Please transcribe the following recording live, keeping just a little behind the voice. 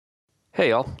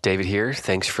Hey y'all, David here.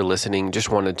 Thanks for listening. Just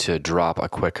wanted to drop a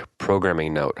quick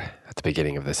programming note at the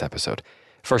beginning of this episode.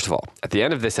 First of all, at the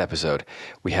end of this episode,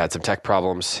 we had some tech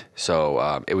problems,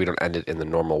 so we don't end it in the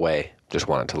normal way. Just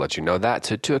wanted to let you know that.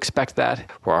 So to expect that,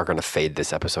 we are going to fade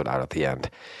this episode out at the end.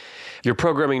 Your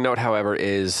programming note, however,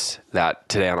 is that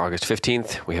today on August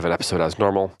 15th, we have an episode as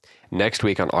normal. Next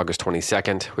week on August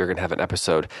 22nd, we're going to have an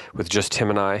episode with just Tim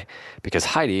and I because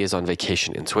Heidi is on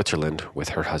vacation in Switzerland with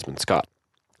her husband, Scott.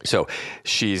 So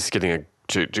she's getting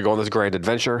to go on this grand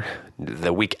adventure.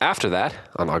 The week after that,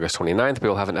 on August 29th, we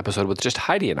will have an episode with just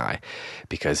Heidi and I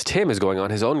because Tim is going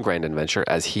on his own grand adventure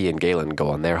as he and Galen go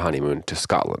on their honeymoon to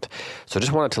Scotland. So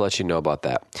just wanted to let you know about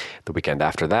that. The weekend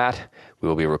after that, we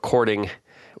will be recording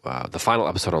the final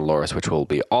episode on Loras, which will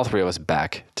be all three of us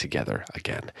back together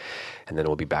again. And then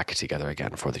we'll be back together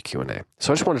again for the Q&A.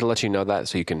 So I just wanted to let you know that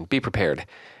so you can be prepared.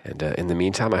 And in the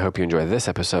meantime, I hope you enjoy this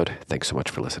episode. Thanks so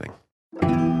much for listening.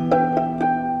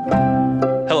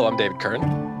 Hello, I'm David Kern.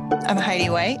 I'm Heidi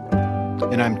White.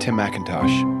 And I'm Tim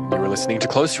McIntosh. You are listening to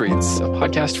Close Reads, a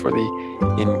podcast for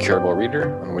the incurable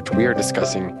reader, on which we are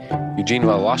discussing Eugene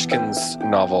Voloshin's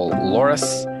novel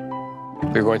Loras.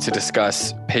 We're going to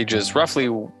discuss pages roughly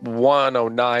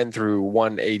 109 through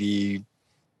 180.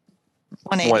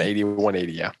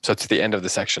 180, yeah. So it's the end of the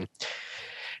section.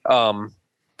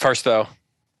 First, though,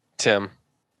 Tim,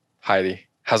 Heidi,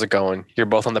 how's it going? You're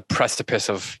both on the precipice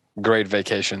of great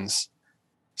vacations.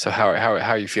 So how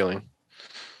are you feeling?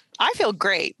 I feel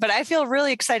great, but I feel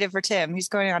really excited for Tim. He's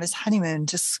going on his honeymoon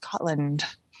to Scotland.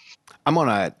 I'm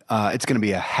on it's going to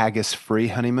be a haggis-free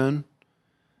honeymoon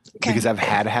because I've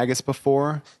had haggis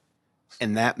before,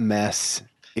 and that mess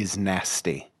is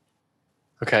nasty.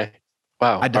 Okay.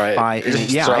 Wow. I defy any.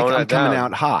 Yeah, I'm coming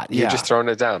out hot. You're just throwing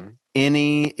it down.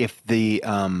 If the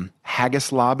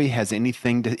haggis lobby has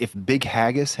anything to, if Big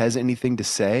Haggis has anything to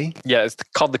say. Yeah, it's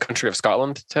called the country of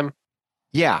Scotland, Tim.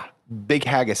 Yeah, Big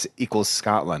Haggis equals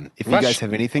Scotland. If you guys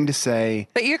have anything to say,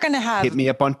 but you're going to have, hit me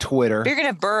up on Twitter. You're going to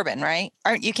have bourbon, right?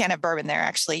 Or you can't have bourbon there,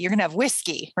 actually. You're going to have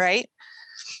whiskey, right?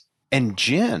 And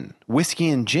gin, whiskey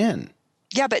and gin.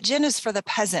 Yeah, but gin is for the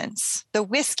peasants. The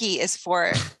whiskey is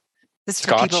for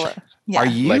Scotch. People. Yeah. Are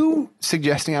you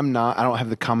suggesting I don't have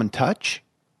the common touch?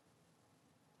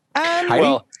 Heidi?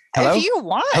 Well, hello? If you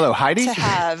want Heidi? to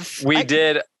have...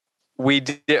 We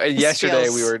did yesterday.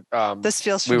 This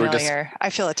feels familiar. I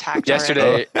feel attacked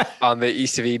yesterday on the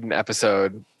East of Eden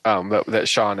episode that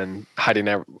Sean and Heidi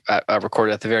and I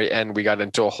recorded. At the very end, we got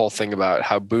into a whole thing about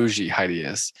how bougie Heidi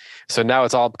is. So now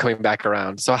it's all coming back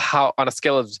around. So how, on a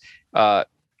scale of the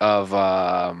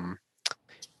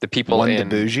people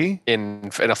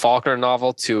in a Faulkner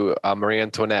novel to Marie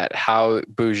Antoinette, how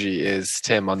bougie is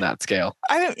Tim on that scale?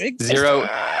 0.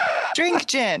 Drink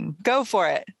gin. Go for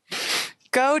it.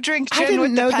 Go drink gin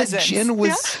with the peasants. Gin was.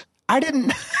 Yeah? I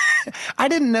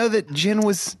didn't know that gin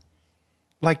was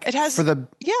like it has, for the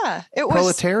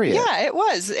proletariat. Yeah, it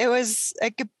was. It was.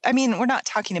 I mean, we're not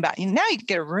talking about now. You can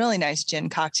get a really nice gin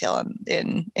cocktail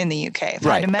in the UK.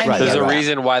 Right. There's a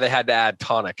reason why they had to add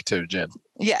tonic to gin.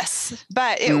 Yes,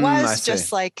 but it was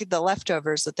just like the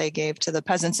leftovers that they gave to the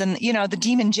peasants, and the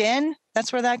demon gin.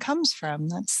 That's where that comes from.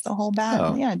 That's the whole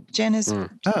battle. Oh. Yeah, gin is.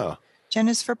 Gin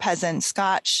is for peasants.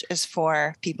 Scotch is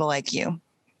for people like you.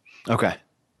 Okay.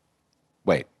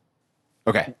 Wait.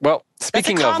 Okay. Well,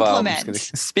 speaking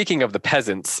of the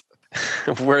peasants,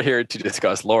 we're here to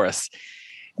discuss Loras.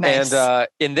 Nice. And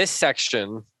in this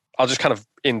section, I'll just kind of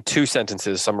in 2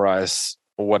 sentences summarize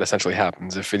what essentially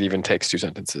happens, if it even takes 2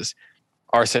 sentences.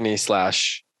 Arseny /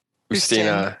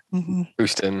 Ustina,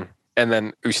 Ustin, and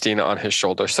then Ustina on his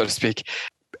shoulder, so to speak,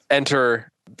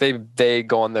 enter. They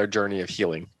go on their journey of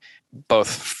healing,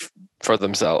 both for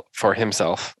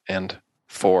himself and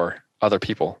for other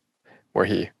people, where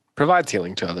he provides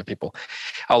healing to other people.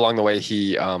 Along the way,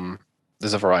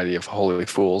 there's a variety of holy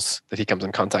fools that he comes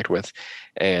in contact with,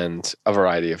 and a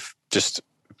variety of just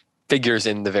figures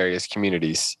in the various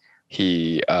communities.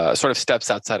 He sort of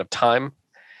steps outside of time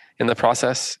in the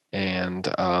process, and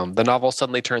the novel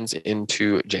suddenly turns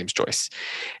into James Joyce.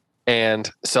 And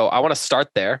so I want to start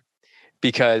there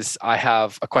because I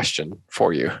have a question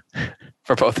for you,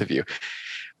 for both of you.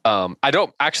 I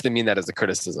don't actually mean that as a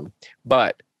criticism,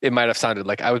 but it might have sounded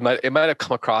like it might have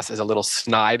come across as a little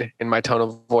snide in my tone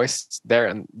of voice there,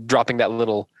 and dropping that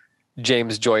little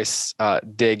James Joyce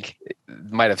dig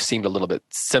might have seemed a little bit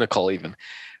cynical even,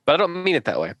 but I don't mean it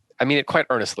that way. I mean it quite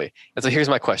earnestly. And so here's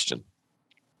my question.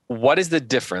 What is the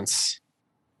difference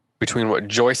between what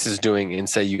Joyce is doing in,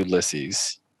 say,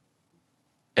 Ulysses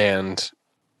and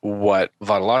what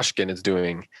Voloshin is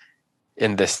doing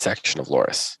in this section of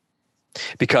Loras?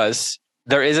 Because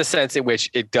there is a sense in which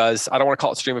it does, I don't want to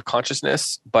call it stream of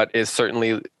consciousness, but it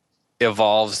certainly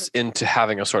evolves into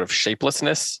having a sort of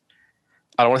shapelessness.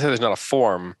 I don't want to say there's not a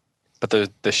form, but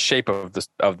the shape of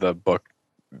the book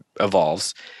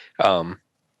evolves.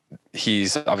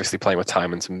 He's obviously playing with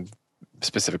time in some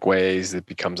specific ways. It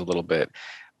becomes a little bit,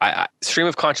 stream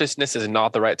of consciousness is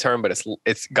not the right term, but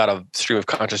it's got a stream of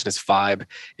consciousness vibe.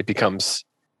 It becomes,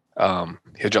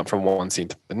 he'll jump from one scene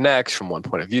to the next, from one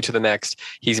point of view to the next.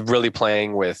 He's really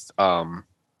playing with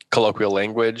colloquial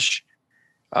language,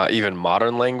 even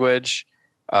modern language.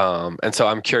 And so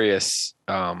I'm curious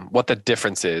what the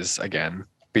difference is, again,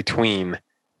 between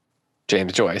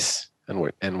James Joyce and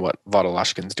what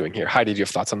Vodolazkin's doing here. Heidi, do you have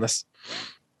thoughts on this?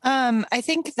 I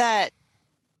think that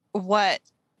what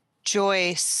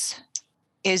Joyce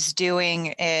is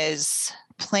doing is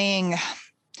playing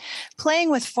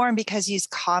with form, because he's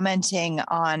commenting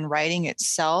on writing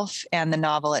itself and the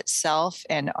novel itself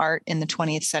and art in the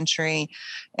 20th century.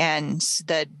 And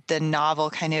the novel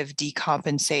kind of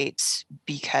decompensates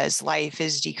because life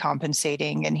is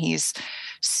decompensating, and he's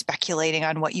speculating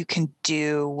on what you can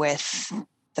do with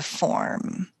the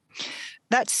form.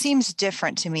 That seems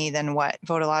different to me than what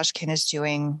Vodolazkin is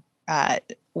doing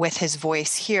with his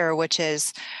voice here, which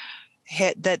is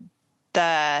that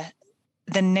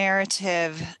the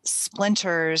narrative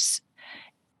splinters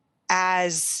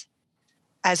as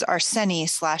Arseny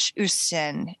 /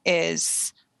 Ustin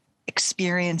is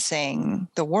experiencing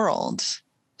the world.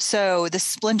 So the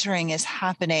splintering is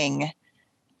happening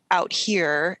out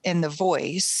here in the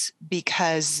voice,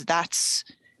 because that's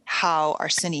how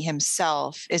Arseny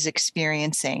himself is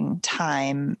experiencing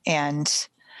time and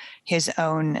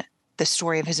the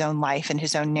story of his own life and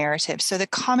his own narrative. So the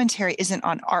commentary isn't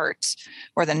on art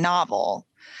or the novel.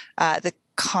 The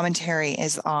commentary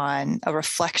is on a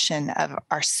reflection of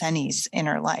Arseny's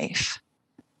inner life,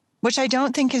 which I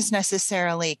don't think is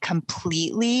necessarily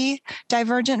completely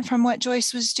divergent from what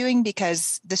Joyce was doing,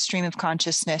 because the stream of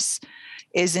consciousness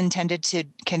is intended to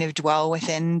kind of dwell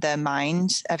within the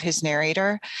mind of his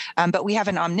narrator. But we have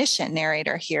an omniscient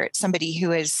narrator here. It's somebody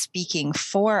who is speaking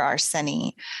for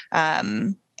Arseny.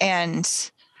 And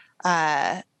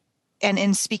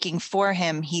in speaking for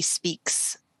him, he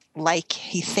thinks like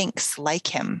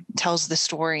him, tells the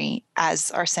story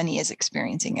as Arseny is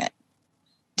experiencing it.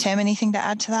 Tim, anything to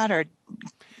add to that or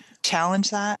challenge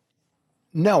that?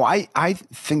 No, I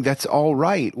think that's all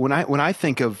right. When I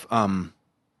think of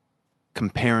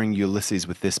comparing Ulysses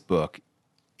with this book,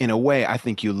 in a way, I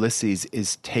think Ulysses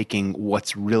is taking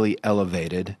what's really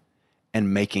elevated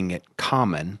and making it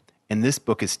common. And this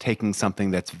book is taking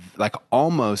something that's like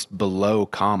almost below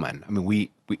common. I mean,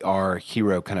 our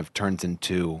hero kind of turns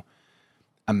into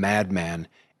a madman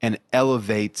and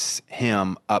elevates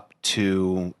him up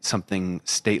to something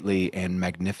stately and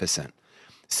magnificent.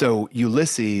 So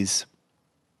Ulysses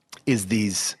is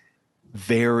these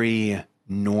very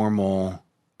normal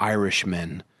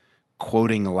Irishmen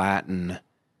quoting Latin,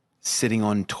 sitting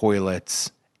on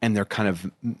toilets, and they're kind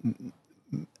of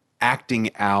acting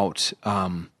out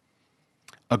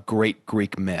a great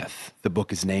Greek myth. The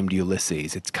book is named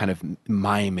Ulysses. It's kind of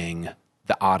miming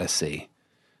the Odyssey.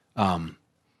 And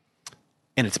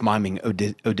it's miming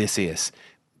Odysseus.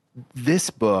 This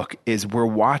book is, we're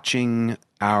watching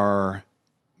our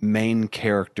main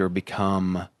character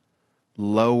become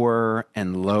lower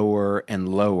and lower and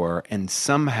lower, and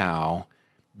somehow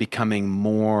becoming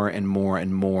more and more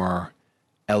and more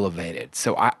elevated.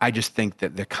 So I just think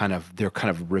that they're kind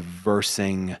of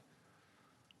reversing,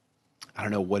 I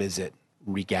don't know, what is it?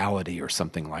 Regality or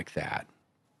something like that.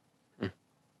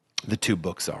 The two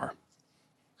books are.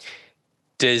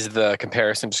 Does the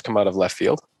comparison just come out of left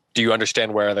field? Do you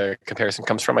understand where the comparison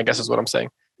comes from, I guess is what I'm saying?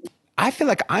 I feel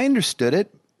like I understood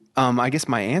it. I guess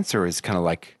my answer is kind of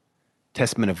like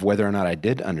testament of whether or not I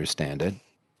did understand it.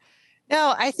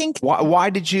 No, I think... Why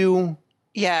did you...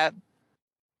 Yeah.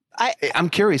 I'm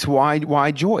curious,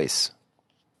 why Joyce?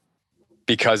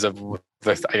 Because of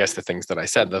the things that I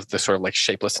said, the sort of like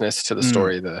shapelessness to the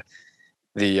story,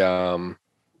 the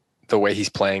way he's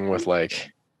playing with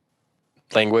like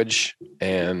language,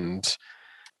 and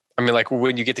I mean, like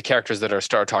when you get the characters that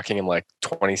start talking in like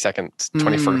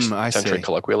 21st century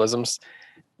colloquialisms,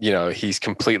 you know, he's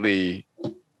completely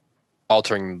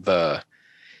altering the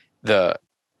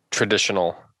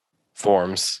traditional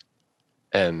forms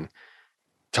and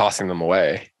tossing them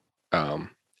away.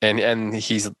 And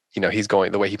he's, you know, he's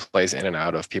going, the way he plays in and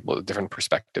out of people with different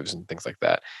perspectives and things like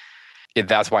that.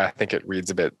 That's why I think it reads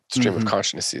a bit stream of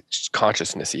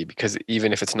consciousness-y, because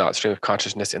even if it's not stream of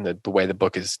consciousness in the way the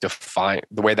book is defined,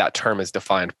 the way that term is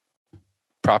defined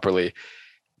properly,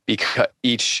 because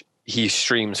he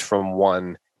streams from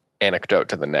one anecdote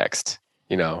to the next.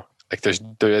 Like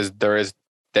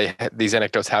these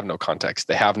anecdotes have no context.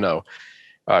 They have no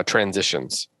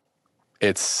transitions.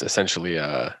 It's essentially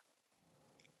a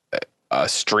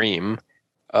stream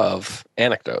of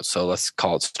anecdotes. So let's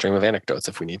call it stream of anecdotes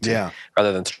if we need to,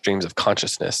 rather than streams of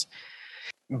consciousness.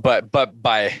 But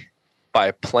by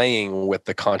playing with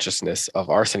the consciousness of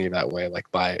Arseny that way, like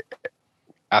by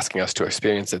asking us to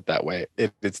experience it that way,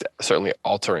 it's certainly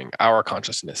altering our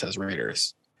consciousness as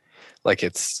readers. Like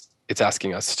it's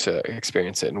asking us to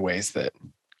experience it in ways that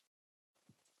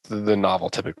the novel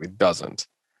typically doesn't,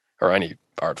 or any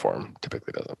art form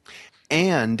typically doesn't.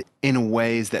 And in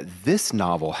ways that this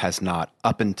novel has not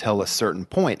up until a certain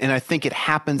point. And I think it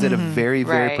happens at a very,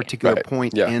 very particular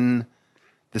point in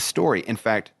the story. In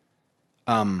fact,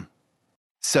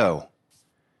 so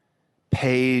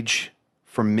page,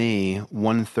 for me,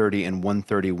 130 and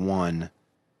 131,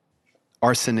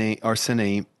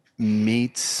 Arseny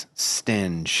meets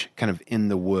Stenge kind of in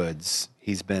the woods.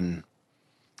 And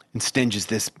Stenge is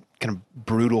this kind of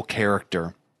brutal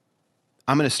character.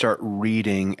 I'm going to start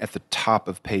reading at the top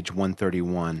of page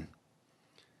 131.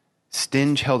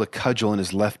 Stenge held a cudgel in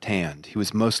his left hand. He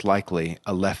was most likely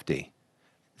a lefty.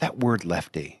 That word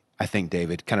lefty, I think,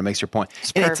 David, kind of makes your point.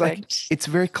 It's and perfect. It's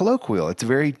very colloquial. It's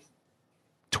very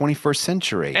 21st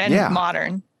century. And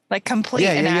modern. Like complete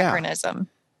anachronism.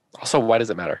 Also, why does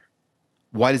it matter?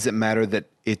 Why does it matter that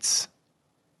it's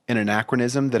an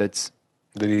anachronism, that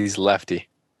he's lefty?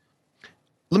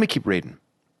 Let me keep reading.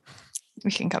 We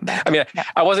can come back. I mean,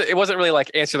 it wasn't really like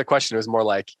answer the question. It was more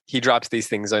like he drops these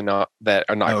things that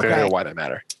are not clear why they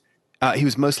matter. He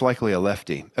was most likely a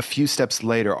lefty. A few steps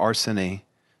later, Arseny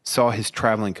saw his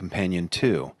traveling companion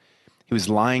too. He was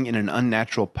lying in an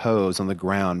unnatural pose on the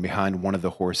ground behind one of the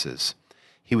horses.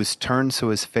 He was turned so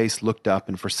his face looked up,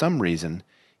 and for some reason,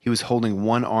 he was holding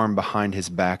one arm behind his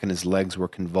back and his legs were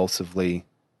convulsively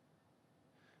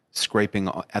scraping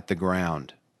at the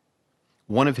ground.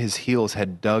 One of his heels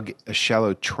had dug a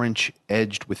shallow trench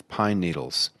edged with pine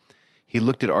needles. He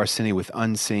looked at Arseny with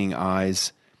unseeing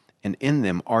eyes, and in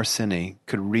them Arseny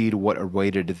could read what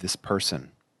awaited this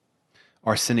person.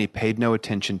 Arseny paid no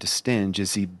attention to Stenge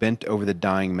as he bent over the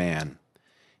dying man.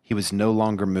 He was no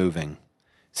longer moving.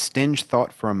 Stenge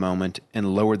thought for a moment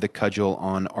and lowered the cudgel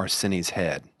on Arseny's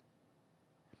head.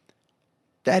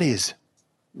 That is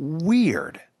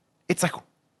weird. It's like,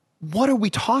 what are we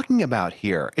talking about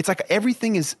here? It's like every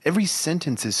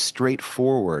sentence is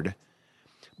straightforward,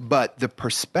 but the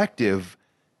perspective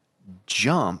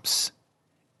jumps,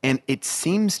 and it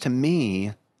seems to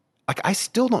me like I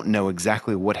still don't know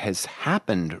exactly what has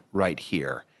happened right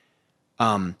here.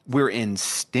 We're in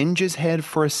Stenge's head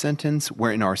for a sentence.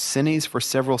 We're in Arseny's for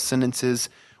several sentences.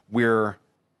 We're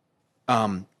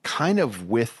kind of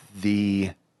with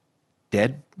the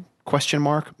dead ?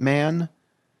 Man,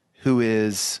 who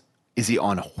is he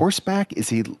on horseback? Is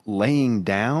he laying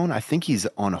down? I think he's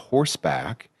on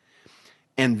horseback.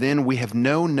 And then we have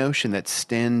no notion that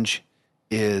Stenge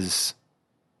is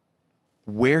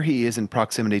where he is in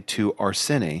proximity to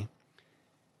Arseny.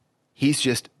 He's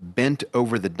just bent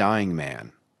over the dying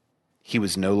man. He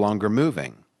was no longer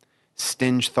moving.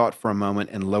 Stenge thought for a moment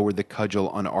and lowered the cudgel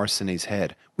on Arseny's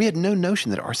head. We had no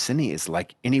notion that Arseny is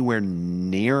like anywhere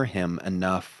near him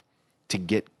enough to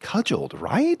get cudgeled,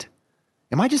 right?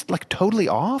 Am I just like totally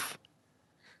off?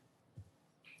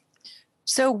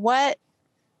 So what?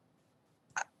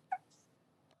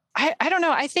 I don't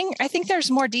know. I think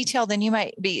there's more detail than you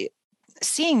might be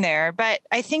seeing there, but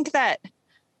I think that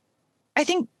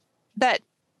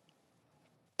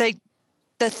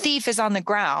the thief is on the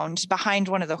ground behind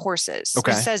one of the horses.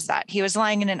 Okay. He says that he was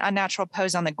lying in an unnatural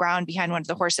pose on the ground behind one of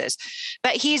the horses,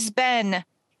 but he's been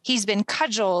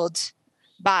cudgeled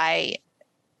by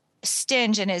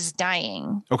Stenge and is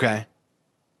dying. Okay.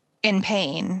 In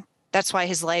pain. That's why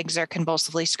his legs are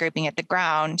convulsively scraping at the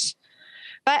ground.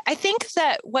 But I think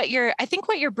that what you're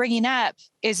bringing up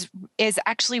is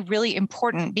actually really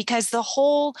important, because the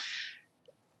whole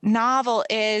novel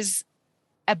is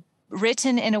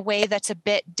written in a way that's a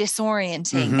bit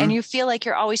disorienting, and you feel like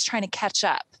you're always trying to catch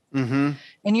up, and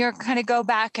you're kind of go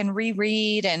back and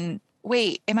reread and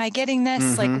wait, am I getting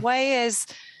this? Like, why is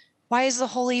the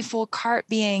holy fool cart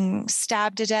being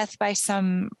stabbed to death by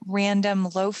some random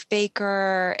loaf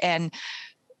baker? And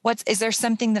is there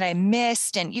something that I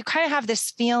missed? And you kind of have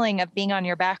this feeling of being on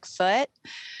your back foot,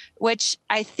 which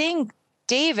I think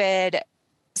David's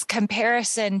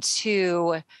comparison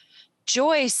to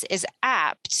Joyce is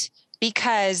apt,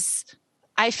 because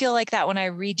I feel like that when I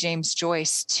read James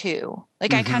Joyce too.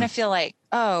 Like I kind of feel like,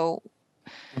 oh,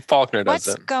 Faulkner does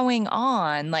what's going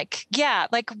on? Like, yeah,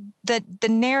 like the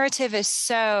narrative is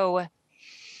so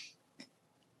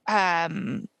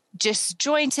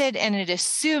disjointed, and it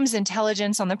assumes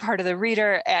intelligence on the part of the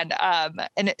reader, and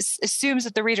it assumes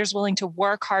that the reader's willing to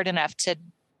work hard enough to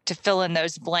fill in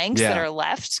those blanks that are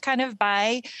left kind of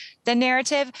by the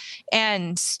narrative.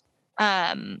 And so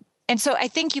I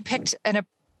think you picked an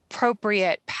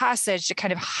appropriate passage to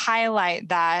kind of highlight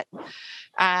that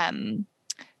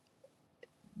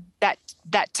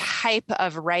that type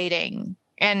of writing.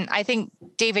 And I think,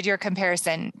 David, your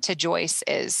comparison to Joyce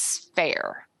is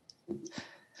fair,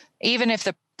 even if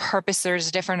the purposer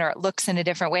is different or it looks in a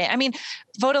different way. I mean,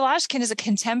 Vodolazkin is a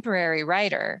contemporary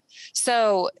writer,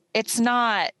 so it's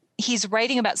not, he's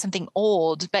writing about something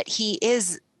old, but he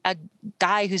is a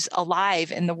guy who's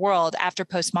alive in the world after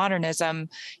postmodernism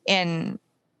in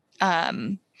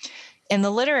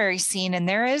the literary scene. And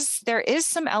there is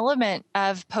some element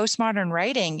of postmodern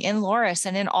writing in Loris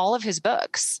and in all of his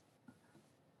books.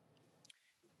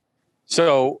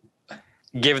 So,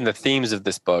 given the themes of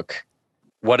this book,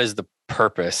 what is the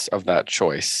purpose of that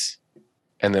choice?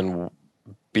 And then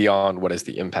beyond, what is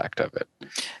the impact of it?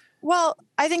 Well,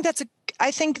 I think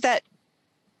that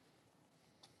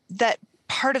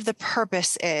part of the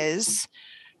purpose is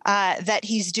that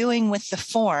he's doing with the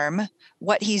form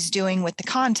what he's doing with the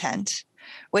content,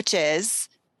 which is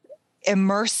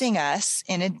immersing us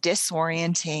in a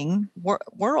disorienting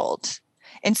world,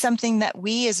 in something that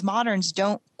we as moderns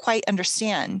don't quite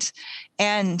understand.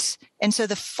 And so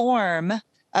the form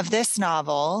of this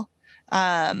novel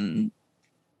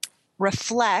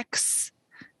reflects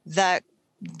that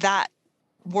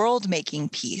world-making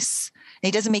piece. And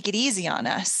he doesn't make it easy on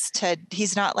us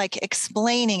he's not like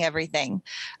explaining everything.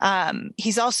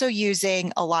 He's also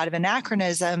using a lot of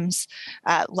anachronisms,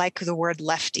 like the word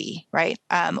lefty, right?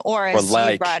 Or as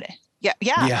you brought it.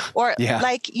 Yeah. Or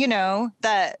like,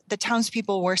 the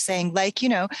townspeople were saying, like,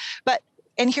 and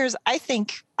I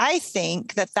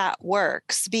think that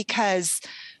works because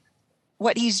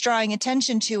what he's drawing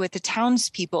attention to with the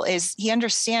townspeople is he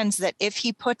understands that if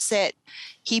he puts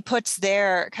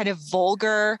their kind of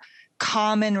vulgar,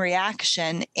 common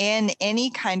reaction in any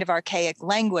kind of archaic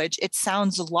language, it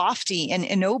sounds lofty and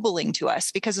ennobling to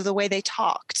us because of the way they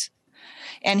talked.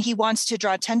 And he wants to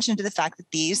draw attention to the fact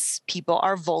that these people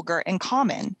are vulgar and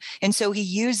common. And so he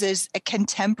uses a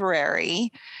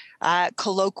contemporary,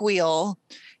 colloquial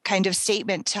kind of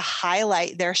statement to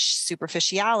highlight their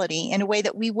superficiality in a way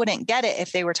that we wouldn't get it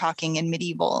if they were talking in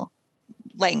medieval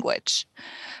language.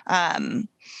 And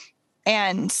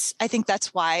I think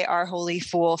that's why our holy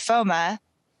fool Foma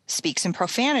speaks in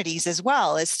profanities as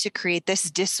well, is to create this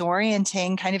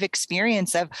disorienting kind of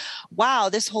experience of, wow,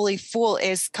 this holy fool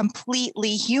is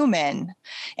completely human,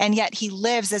 and yet he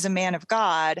lives as a man of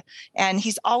God. And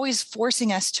he's always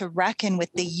forcing us to reckon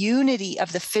with the unity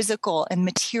of the physical and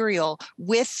material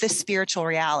with the spiritual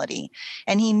reality.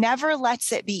 And he never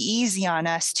lets it be easy on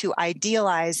us to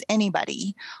idealize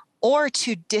anybody or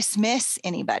to dismiss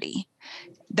anybody.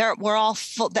 We're all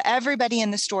everybody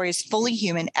in the story is fully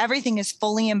human. Everything is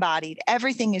fully embodied.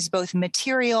 Everything is both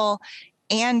material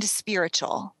and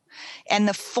spiritual. And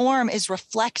the form is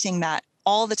reflecting that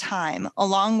all the time,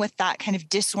 along with that kind of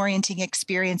disorienting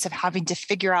experience of having to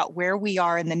figure out where we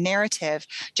are in the narrative,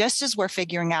 just as we're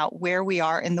figuring out where we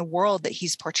are in the world that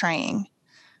he's portraying.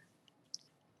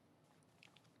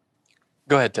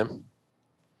 Go ahead, Tim.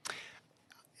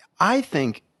 I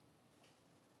think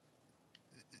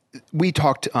we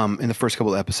talked in the first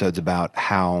couple of episodes about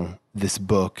how this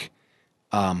book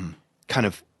kind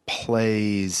of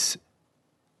plays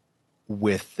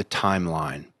with the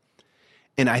timeline.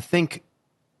 And I think,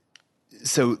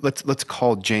 so let's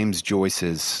call James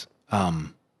Joyce's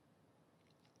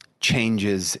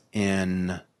changes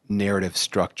in narrative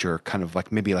structure kind of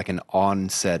like maybe like an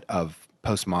onset of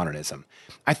postmodernism.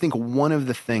 I think one of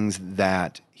the things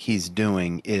that he's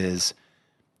doing is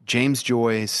James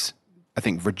Joyce, I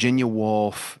think Virginia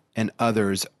Woolf, and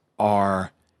others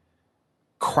are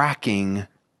cracking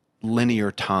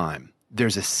linear time.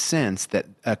 There's a sense that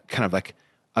kind of like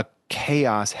a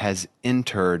chaos has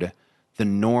entered the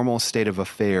normal state of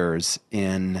affairs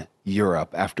in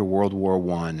Europe after World War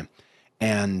I,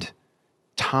 and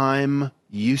time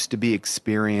used to be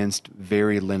experienced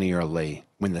very linearly.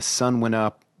 When the sun went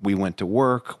up, we went to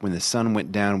work. When the sun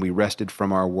went down, we rested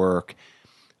from our work.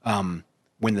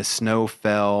 When the snow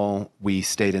fell, we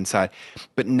stayed inside.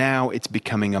 But now it's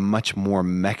becoming a much more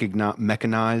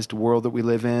mechanized world that we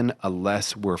live in,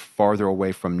 unless we're farther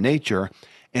away from nature.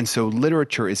 And so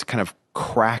literature is kind of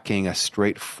cracking a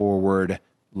straightforward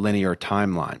linear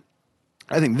timeline.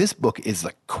 I think this book is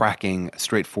like cracking a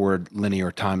straightforward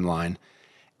linear timeline,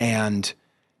 and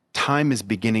time is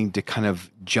beginning to kind of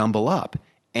jumble up.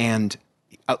 And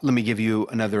let me give you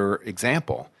another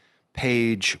example.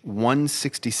 Page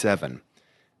 167.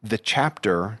 The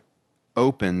chapter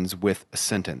opens with a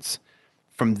sentence.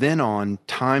 From then on,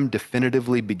 time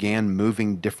definitively began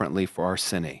moving differently for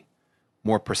Arseny.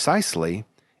 More precisely,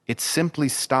 it simply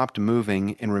stopped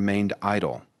moving and remained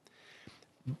idle.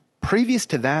 Previous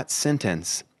to that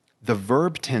sentence, the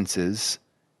verb tenses,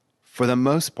 for the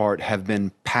most part, have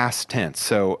been past tense.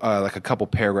 So like a couple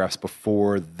paragraphs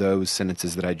before those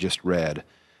sentences that I just read,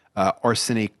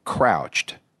 Arseny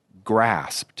crouched,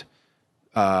 grasped,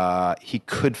 he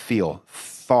could feel,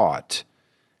 thought.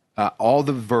 All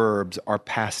the verbs are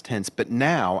past tense. But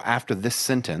now, after this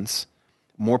sentence,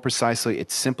 more precisely,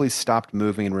 it simply stopped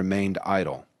moving and remained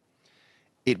idle.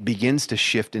 It begins to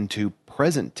shift into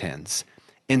present tense.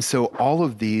 And so all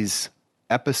of these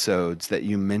episodes that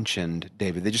you mentioned,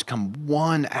 David, they just come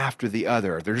one after the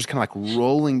other. They're just kind of like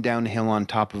rolling downhill on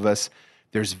top of us.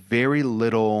 There's very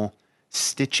little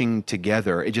stitching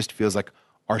together. It just feels like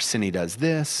Arseny does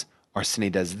this,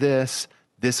 Arseny does this,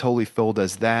 this holy fool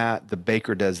does that, the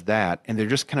baker does that, and they're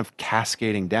just kind of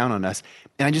cascading down on us.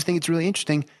 And I just think it's really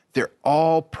interesting. They're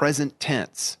all present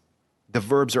tense. The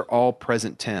verbs are all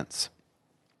present tense.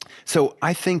 So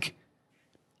I think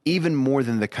even more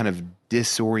than the kind of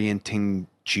disorienting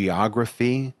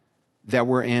geography that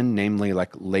we're in, namely like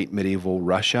late medieval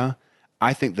Russia,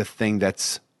 I think the thing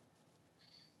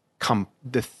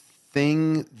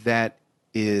that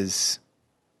is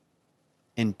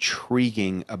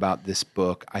intriguing about this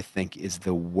book, I think, is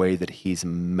the way that he's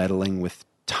meddling with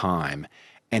time.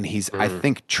 And he's, I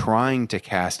think, trying to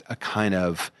cast a kind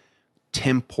of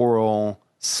temporal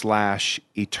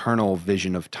 / eternal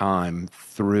vision of time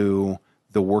through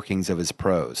the workings of his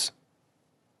prose.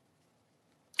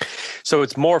 So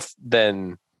it's more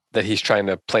than that he's trying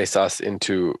to place us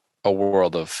into a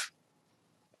world of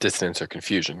dissonance or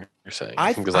confusion, you're saying?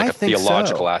 I think there's like a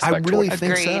theological aspect. I really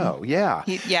think so, yeah.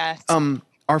 Yeah.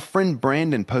 Our friend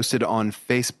Brandon posted on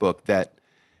Facebook that,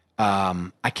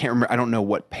 I can't remember, I don't know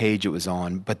what page it was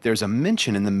on, but there's a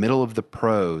mention in the middle of the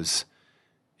prose.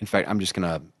 In fact, I'm just going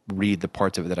to read the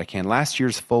parts of it that I can. Last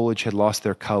year's foliage had lost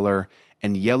their color,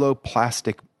 and yellow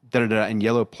plastic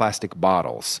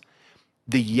bottles.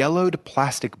 The yellowed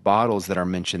plastic bottles that are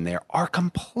mentioned there are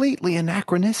completely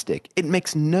anachronistic. It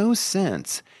makes no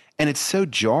sense. And it's so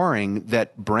jarring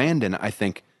that Brandon, I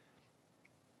think,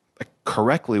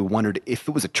 correctly wondered if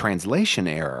it was a translation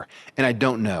error. And I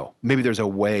don't know. Maybe there's a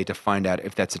way to find out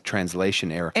if that's a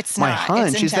translation error. It's not. My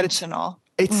hunch it's intentional.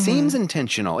 Is that it seems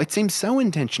intentional. It seems so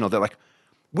intentional that like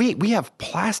we have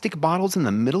plastic bottles in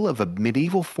the middle of a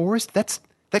medieval forest. That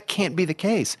can't be the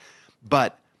case.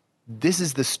 But this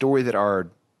is the story that our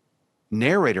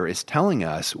narrator is telling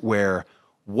us, where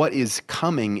what is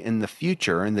coming in the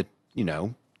future, in the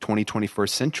 21st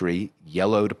century,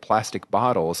 yellowed plastic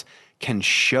bottles can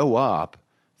show up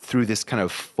through this kind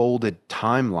of folded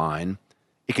timeline.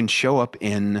 It can show up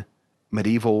in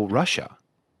medieval Russia.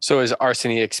 So is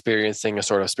Arseny experiencing a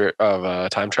sort of spirit of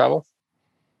time travel?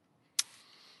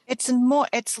 It's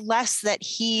less that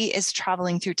he is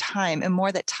traveling through time, and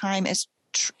more that time is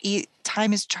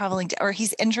traveling or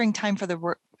he's entering time for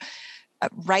the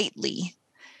rightly.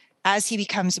 As he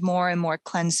becomes more and more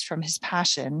cleansed from his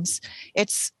passions,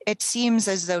 it seems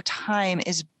as though time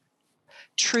is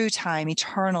true time,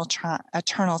 eternal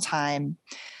time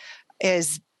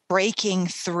is breaking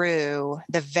through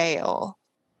the veil,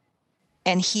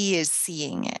 and he is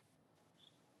seeing it.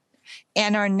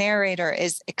 And our narrator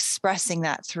is expressing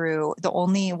that through the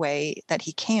only way that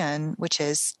he can, which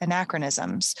is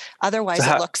anachronisms. Otherwise,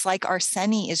 it looks like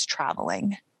Arseny is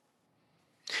traveling.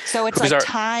 So it's like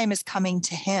time is coming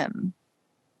to him.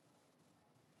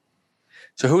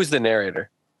 So who's the narrator?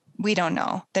 We don't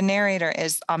know. The narrator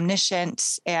is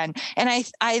omniscient. And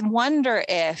I wonder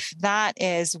if that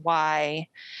is why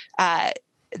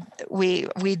we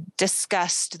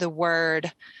discussed the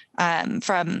word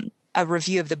from a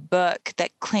review of the book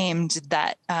that claimed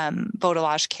that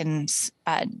Vodolazkin's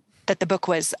that the book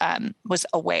was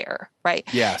aware, right?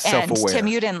 Yeah, self-aware. And Tim,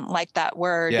 you didn't like that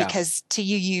word because to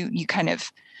you kind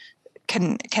of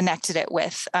connected it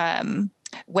with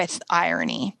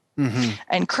irony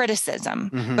and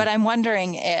criticism. But I'm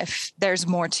wondering if there's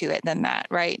more to it than that,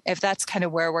 right? If that's kind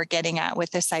of where we're getting at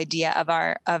with this idea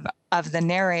of the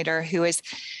narrator who is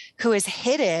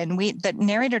hidden. The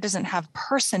narrator doesn't have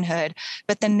personhood,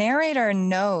 but the narrator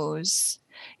knows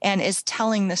and is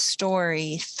telling the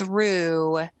story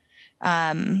through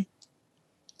an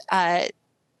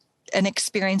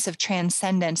experience of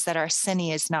transcendence that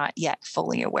Arseny is not yet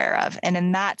fully aware of. And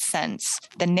in that sense,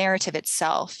 the narrative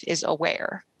itself is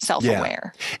self-aware.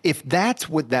 Yeah. If that's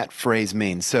what that phrase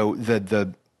means, so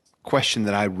the question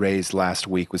that I raised last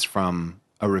week was from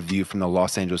a review from the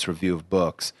Los Angeles Review of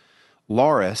Books.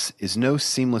 Laurus is no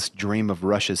seamless dream of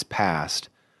Russia's past,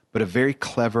 but a very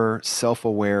clever,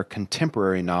 self-aware,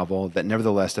 contemporary novel that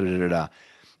nevertheless, da-da-da-da.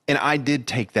 And I did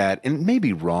take that, and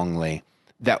maybe wrongly,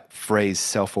 that phrase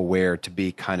self-aware to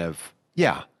be kind of,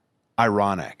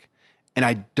 ironic. And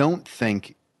I don't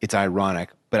think it's ironic,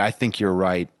 but I think you're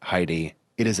right, Heidi.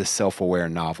 It is a self-aware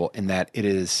novel in that it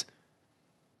is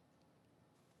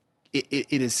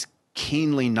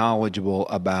keenly knowledgeable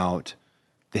about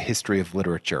the history of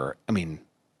literature. I mean,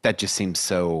 that just seems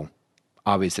so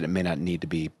obvious that it may not need to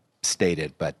be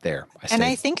stated, but there.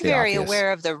 I think very obvious.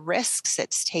 Aware of the risks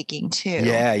it's taking too.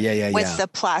 Yeah. With the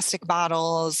plastic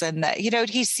bottles and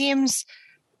he seems,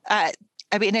 it's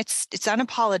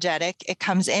unapologetic. It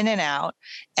comes in and out,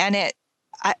 and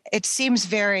it seems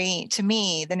very, to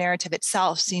me, the narrative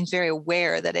itself seems very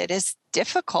aware that it is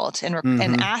difficult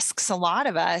and asks a lot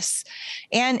of us,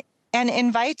 and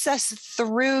invites us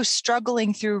through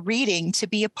struggling through reading to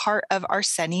be a part of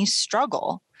Arseni's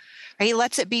struggle. He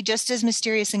lets it be just as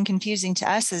mysterious and confusing to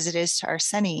us as it is to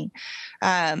Arseni.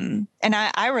 And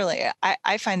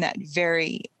I find that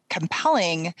very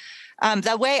compelling.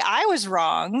 The way I was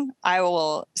wrong, I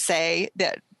will say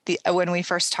that when we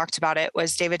first talked about it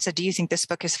was David said, "Do you think this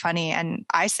book is funny?" And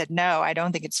I said, "No, I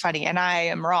don't think it's funny." And I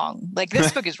am wrong. Like,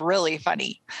 this book is really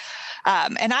funny.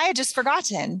 And I had just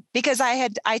forgotten, because I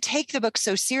take the book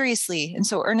so seriously and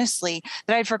so earnestly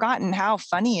that I'd forgotten how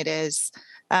funny it is.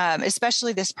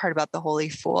 Especially this part about the Holy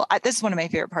Fool. This is one of my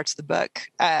favorite parts of the book.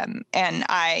 And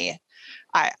I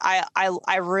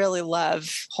really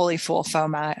love Holy Fool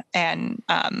Foma. And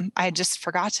I had just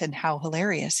forgotten how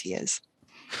hilarious he is.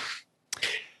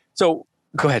 So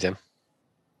go ahead, Tim.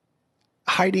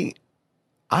 Heidi,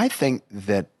 I think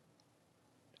that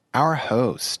our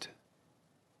host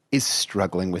is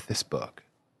struggling with this book.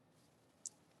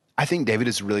 I think David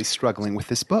is really struggling with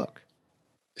this book.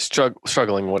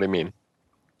 Struggling, what do you mean?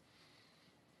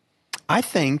 I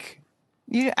think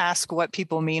you ask what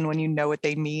people mean when you know what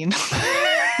they mean.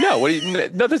 No,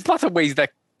 there's lots of ways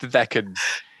that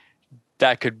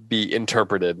could be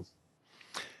interpreted.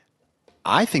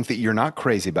 I think that you're not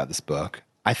crazy about this book.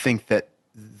 I think that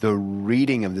the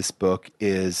reading of this book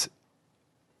is,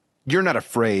 you're not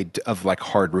afraid of like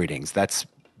hard readings. That's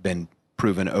been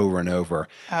proven over and over.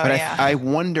 Oh, but yeah. I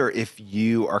wonder if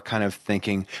you are kind of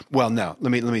thinking, well, no,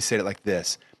 let me say it like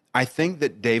this. I think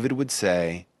that David would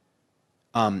say,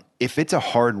 if it's a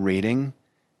hard reading,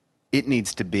 it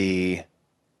needs to be,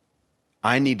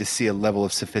 I need to see a level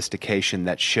of sophistication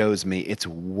that shows me it's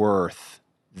worth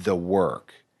the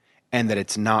work and that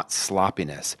it's not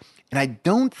sloppiness. And I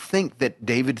don't think that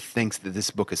David thinks that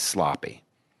this book is sloppy.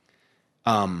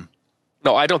 No,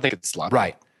 I don't think it's sloppy.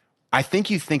 Right. I think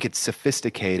you think it's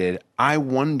sophisticated. I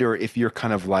wonder if you're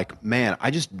kind of like, man,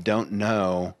 I just don't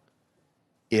know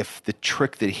if the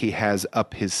trick that he has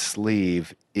up his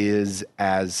sleeve is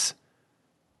as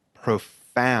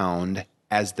profound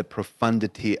as the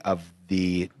profundity of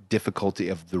the difficulty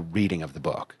of the reading of the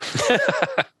book.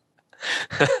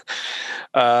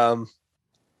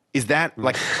 Is that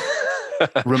like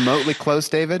remotely close,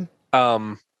 David?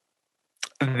 Is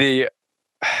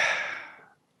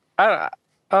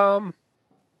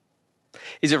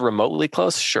it remotely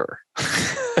close? Sure.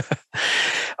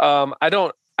 I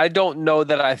don't know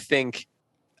that I think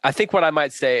what I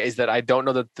might say is that I don't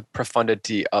know that the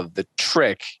profundity of the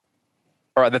trick,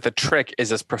 or that the trick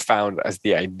is as profound as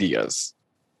the ideas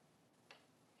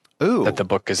that the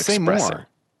book is expressing. More.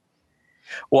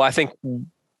 Well, I think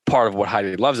part of what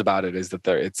Heidi loves about it is that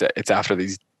it's after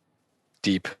these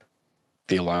deep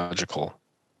theological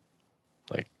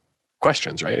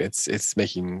questions, right? It's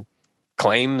making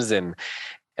claims and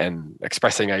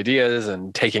expressing ideas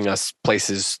and taking us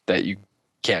places that you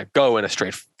can't go in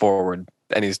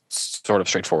any sort of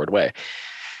straightforward way.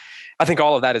 I think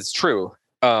all of that is true.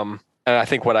 And I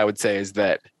think what I would say is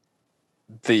that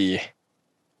the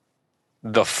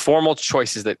formal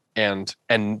choices and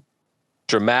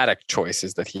dramatic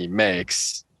choices that he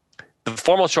makes, the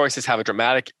formal choices have a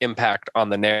dramatic impact on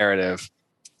the narrative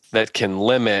that can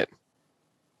limit.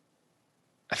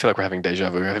 I feel like we're having deja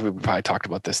vu. I think we probably talked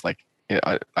about this. I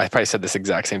probably said this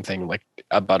exact same thing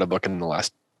about a book in the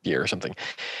last year or something.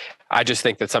 I just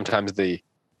think that sometimes the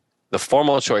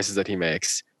formal choices that he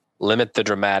makes limit the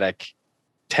dramatic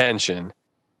tension,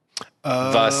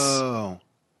 thus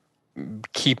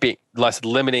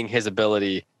limiting his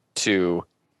ability to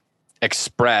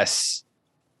express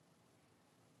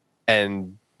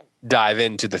and dive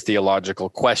into the theological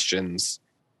questions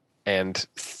and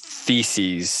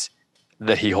theses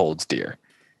that he holds dear.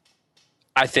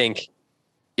 I think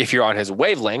if you're on his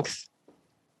wavelength,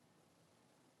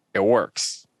 it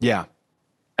works. Yeah.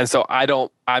 And so I'm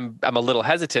a little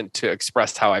hesitant to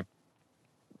express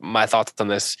my thoughts on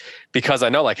this, because I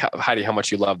know, like, Heidi, how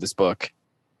much you love this book,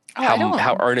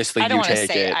 how earnestly you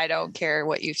take it. I don't care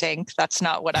what you think. That's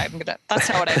not what that's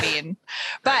not what I mean.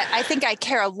 But I think I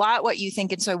care a lot what you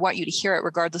think. And so I want you to hear it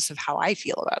regardless of how I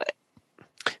feel about it.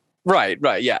 Right.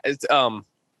 Yeah. It's,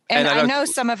 and I know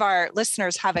some of our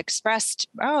listeners have expressed,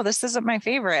 oh, this isn't my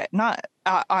favorite, not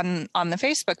on the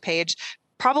Facebook page,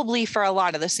 probably for a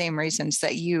lot of the same reasons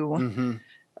that you,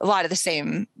 a lot of the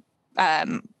same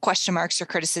question marks or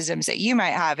criticisms that you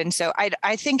might have. And so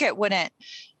I think it wouldn't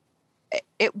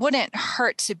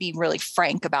hurt to be really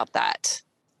frank about that.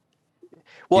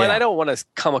 Well, and I don't want to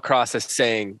come across as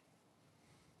saying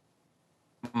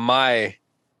my,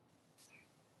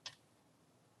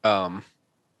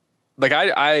 like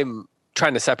I'm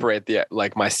trying to separate the,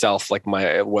 like, myself, like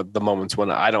the moments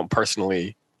when I don't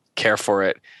personally care for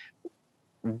it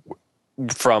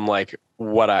from, like,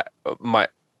 what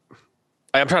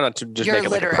I'm trying not to just your make it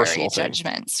like a personal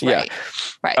judgments, thing. Right.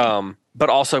 Yeah. Right. But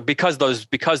also because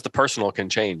the personal can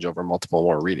change over multiple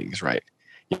more readings, right?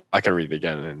 I can read it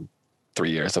again in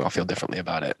 3 years and I'll feel differently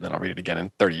about it. And then I'll read it again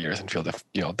in 30 years and feel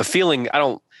the feeling. I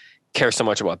don't care so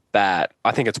much about that.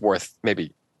 I think it's worth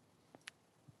maybe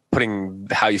putting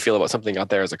how you feel about something out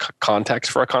there as a context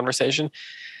for a conversation.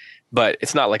 But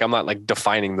it's not like I'm not like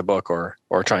defining the book or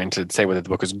trying to say whether the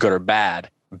book is good or bad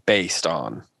based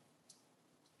on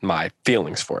my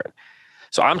feelings for it.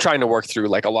 So I'm trying to work through,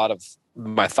 like, a lot of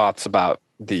my thoughts about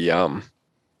the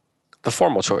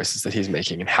formal choices that he's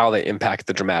making and how they impact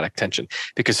the dramatic tension.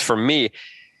 Because for me,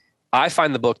 I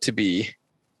find the book to be,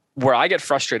 where I get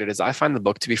frustrated is I find the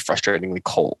book to be frustratingly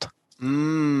cold.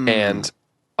 And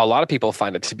a lot of people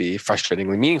find it to be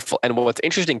frustratingly meaningful. And what's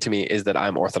interesting to me is that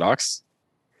I'm Orthodox.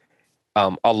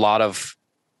 A lot of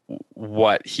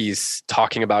what he's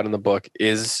talking about in the book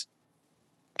is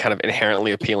kind of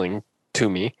inherently appealing to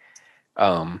me.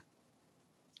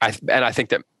 I think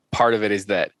that part of it is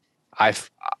that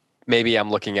I'm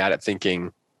looking at it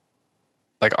thinking,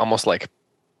 like, almost like,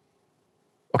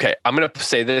 okay, I'm going to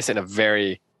say this in a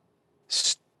very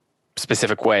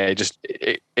specific way. Just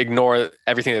ignore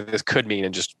everything that this could mean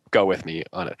and just go with me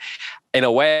on it. In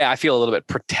a way, I feel a little bit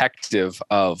protective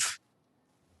of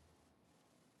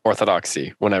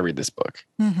orthodoxy when I read this book,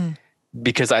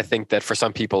 because I think that for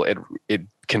some people it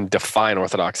can define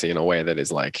orthodoxy in a way that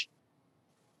is, like,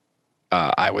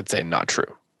 I would say not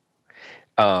true.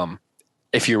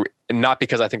 If you're not,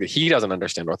 because I think that he doesn't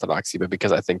understand orthodoxy, but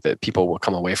because I think that people will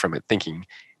come away from it thinking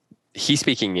he's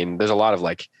speaking in, there's a lot of,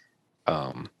 like,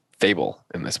 fable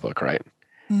in this book, right?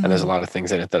 And there's a lot of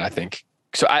things in it that I think,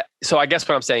 so I guess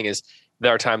what I'm saying is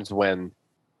there are times when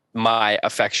my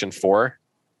affection for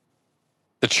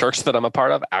the church that I'm a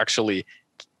part of actually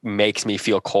makes me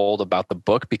feel cold about the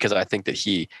book, because I think that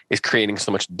he is creating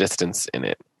so much distance in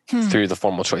it through the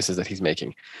formal choices that he's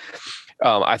making.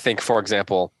 I think, for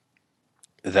example,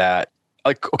 that,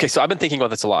 like, okay, so I've been thinking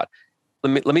about this a lot.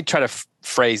 Let me try to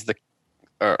phrase the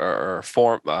or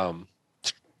form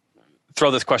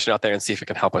throw this question out there and see if it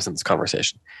can help us in this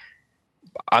conversation.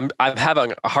 I'm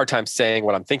having a hard time saying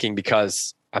what I'm thinking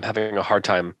because I'm having a hard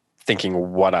time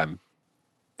thinking what I'm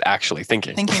actually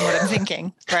thinking. Thinking what I'm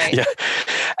thinking, right? Yeah,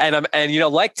 and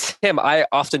like Tim, I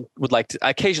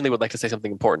occasionally would like to say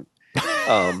something important.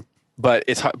 But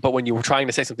it's hard, but when you were trying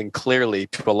to say something clearly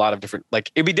to a lot of different,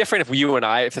 like, it'd be different if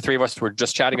the three of us were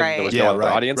just chatting and there was no other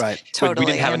audience. Right. Totally,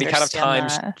 we didn't have any kind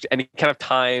of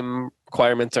time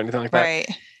requirements or anything like that.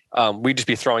 Right. We'd just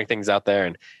be throwing things out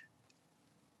there.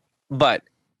 But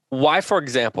why, for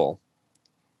example,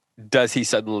 is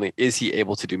he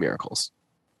able to do miracles?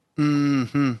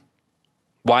 Mm-hmm.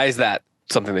 Why is that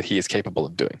something that he is capable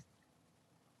of doing?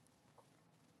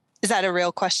 Is that a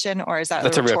real question, or is that a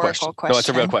rhetorical real question? No, it's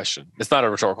a real question. It's not a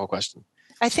rhetorical question.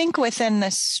 I think within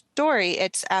the story,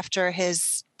 it's after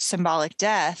his symbolic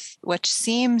death, which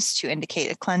seems to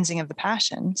indicate a cleansing of the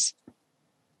passions.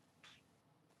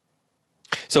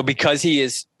 So because he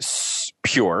is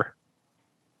pure,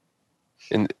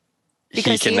 and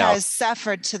because he has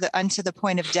suffered unto the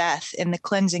point of death in the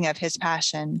cleansing of his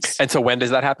passions. And so when does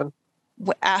that happen?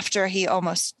 After he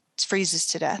almost freezes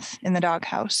to death in the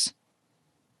doghouse.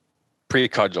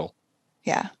 Pre-cudgel.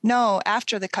 Yeah. No,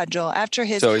 after the cudgel. After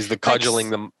his. So is the cudgeling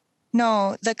them?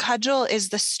 No, the cudgel is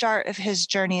the start of his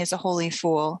journey as a holy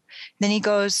fool. Then he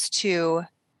goes to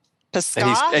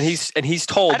Pskov. And he's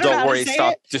told, don't worry,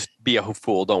 stop, just be a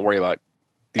fool. Don't worry about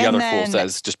the other fool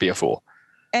says, just be a fool.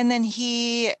 And then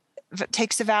he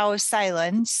takes a vow of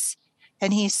silence,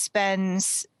 and he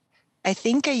spends, I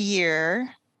think, a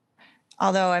year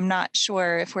although I'm not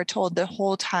sure if we're told the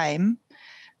whole time,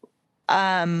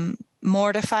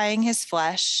 mortifying his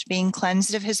flesh, being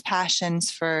cleansed of his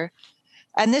passions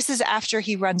and this is after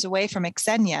he runs away from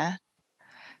Xenia.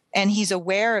 And he's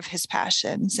aware of his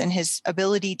passions and his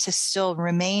ability to still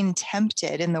remain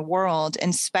tempted in the world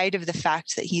in spite of the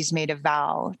fact that he's made a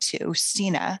vow to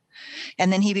Ustina.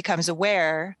 And then he becomes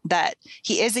aware that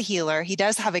he is a healer. He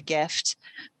does have a gift,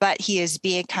 but he is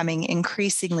becoming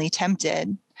increasingly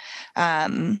tempted,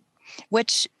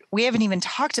 which we haven't even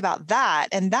talked about that.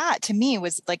 And that to me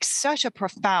was like such a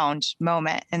profound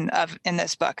moment in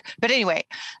this book. But anyway,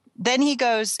 then he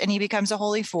goes and he becomes a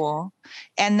holy fool,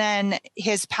 and then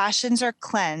his passions are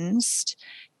cleansed.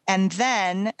 And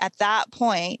then at that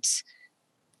point,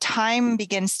 time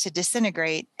begins to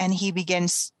disintegrate and he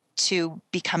begins to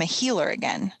become a healer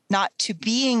again, not to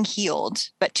being healed,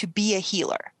 but to be a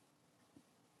healer.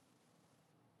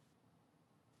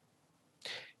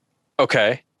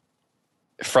 Okay.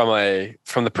 From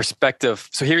the perspective,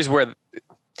 so here's where,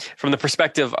 from the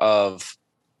perspective of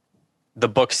the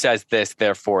book says this,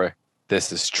 therefore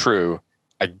this is true.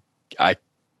 I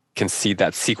can see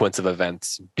that sequence of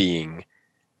events being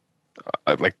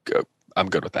I'm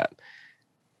good with that.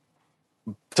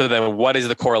 So then what is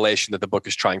the correlation that the book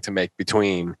is trying to make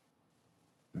between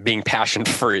being passion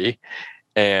free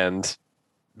and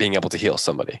being able to heal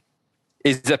somebody?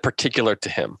 Is that particular to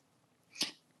him?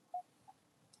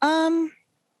 I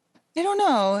don't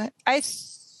know.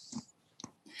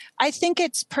 I think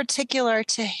it's particular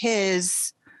to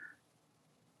his.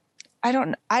 I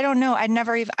don't know. I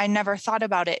never thought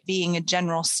about it being a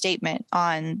general statement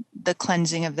on the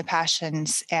cleansing of the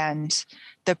passions and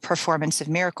the performance of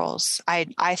miracles.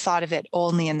 I thought of it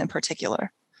only in the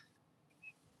particular.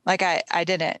 Like I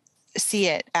didn't see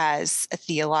it as a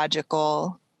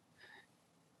theological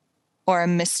or a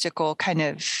mystical kind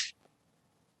of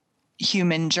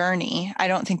human journey. I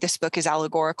don't think this book is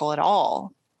allegorical at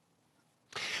all.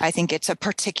 I think it's a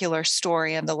particular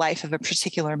story of the life of a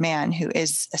particular man who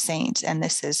is a saint, and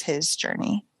this is his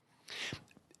journey.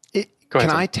 Can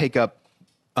I take up,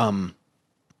 I'm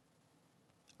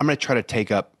going to try to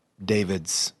take up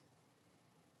David's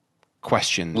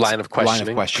line of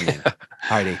questioning.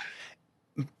 Heidi.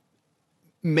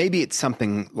 Maybe it's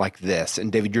something like this,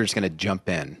 and David, you're just going to jump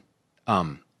in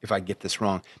if I get this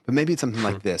wrong, but maybe it's something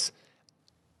like this.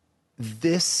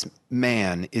 This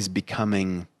man is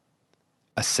becoming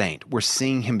a saint. We're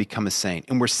seeing him become a saint,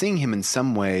 and we're seeing him in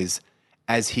some ways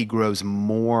as he grows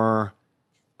more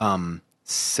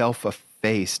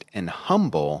self-effaced and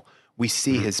humble. We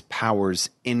see his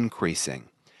powers increasing.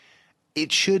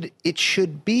 It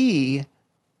should be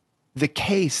the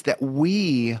case that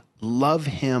we love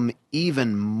him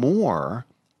even more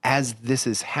as this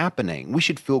is happening. We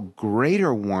should feel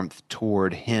greater warmth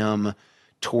toward him,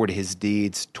 toward his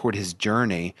deeds, toward his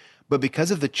journey. But because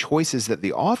of the choices that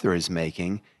the author is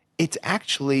making, it's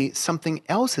actually something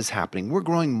else is happening. We're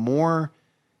growing more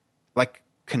like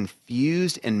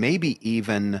confused and maybe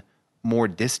even more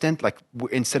distant. Like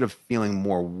instead of feeling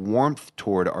more warmth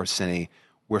toward Arseny,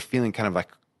 we're feeling kind of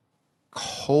like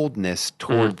coldness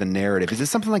toward the narrative. Is it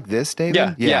something like this,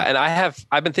 David? Yeah. And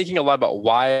I've been thinking a lot about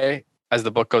why, as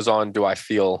the book goes on, do I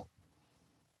feel,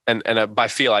 and by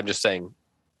feel, I'm just saying,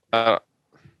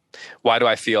 why do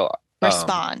I feel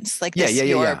response like this?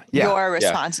 Your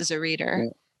response as a reader.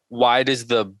 Why does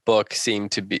the book seem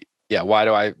to be? Yeah. Why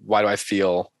do I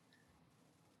feel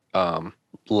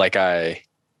like I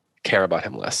care about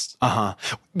him less?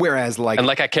 Whereas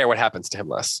like I care what happens to him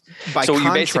less. By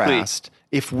contrast,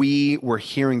 if we were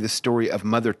hearing the story of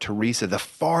Mother Teresa, the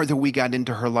farther we got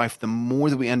into her life, the more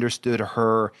that we understood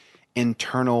her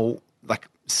internal like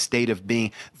state of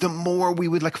being, the more we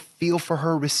would like feel for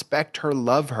her, respect her,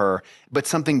 love her.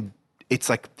 But it's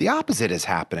like the opposite is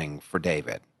happening for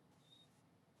David.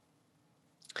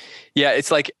 Yeah,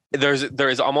 it's like there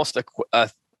is almost a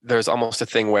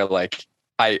thing where like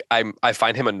I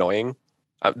find him annoying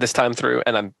this time through,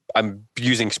 and I'm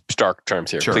using stark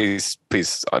terms here. Sure.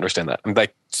 Please understand that. I'm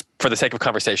like, for the sake of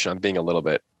conversation, I'm being a little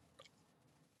bit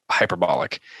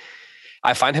hyperbolic.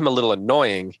 I find him a little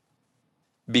annoying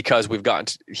because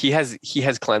he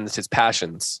has cleansed his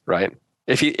passions, right?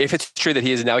 If it's true that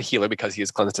he is now a healer because he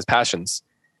has cleansed his passions,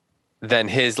 then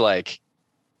his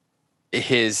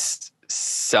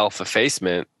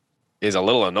self-effacement is a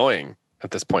little annoying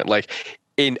at this point.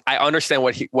 I understand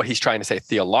what he's trying to say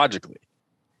theologically,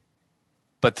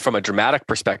 but from a dramatic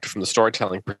perspective, from the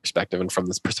storytelling perspective, and from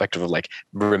this perspective of like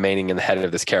remaining in the head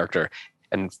of this character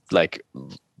and like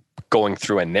going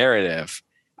through a narrative,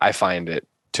 I find it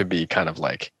to be kind of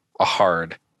like a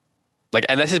hard Like,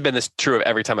 and this has been true of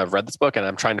every time I've read this book, and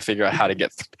I'm trying to figure out how to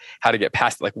get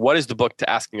past it. Like, what is the book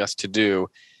asking us to do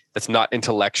that's not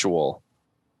intellectual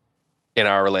in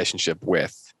our relationship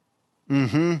with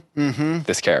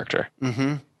this character?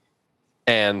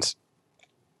 And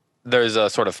there's a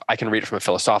sort of, I can read it from a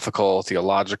philosophical,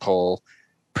 theological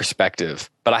perspective,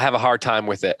 but I have a hard time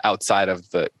with it outside of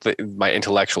my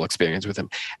intellectual experience with him.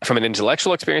 From an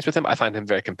intellectual experience with him, I find him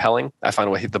very compelling. I find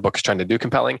what the book is trying to do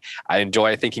compelling. I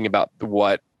enjoy thinking about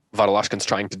what Vodolovsky's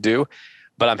trying to do,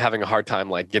 but I'm having a hard time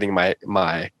like getting my,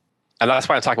 and that's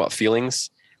why I'm talking about feelings.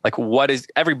 Like, what is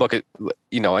every book, a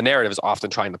narrative is often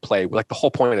trying to play, like the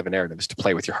whole point of a narrative is to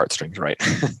play with your heartstrings, right?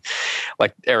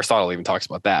 Like Aristotle even talks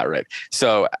about that, right?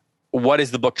 So what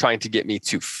is the book trying to get me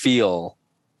to feel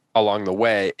along the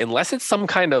way, unless it's some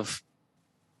kind of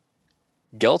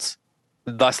guilt,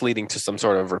 thus leading to some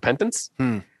sort of repentance.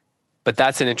 But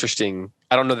that's an interesting,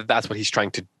 I don't know that that's what he's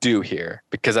trying to do here,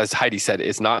 because as Heidi said,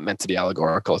 it's not meant to be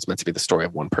allegorical. It's meant to be the story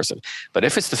of one person. But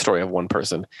if it's the story of one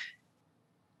person,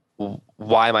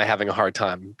 why am I having a hard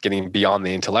time getting beyond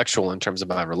the intellectual in terms of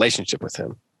my relationship with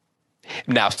him?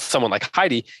 Now, someone like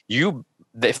Heidi,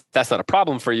 if that's not a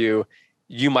problem for you,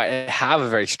 you might have a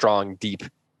very strong, deep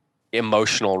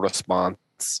emotional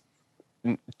response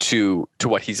to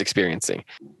what he's experiencing.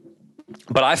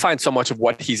 But I find so much of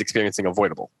what he's experiencing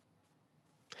avoidable.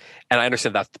 And I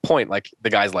understand that's the point. Like, the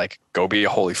guy's like, go be a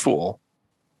holy fool,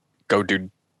 go do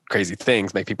crazy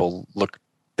things, make people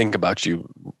think about you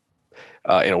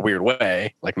in a weird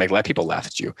way, like let people laugh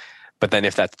at you. But then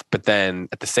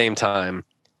at the same time,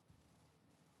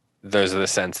 there's the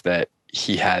sense that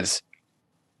he has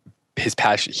his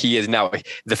passion.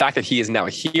 The fact that he is now a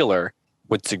healer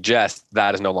would suggest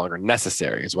that is no longer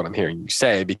necessary, is what I'm hearing you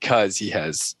say, because he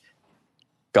has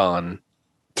gone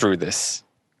through this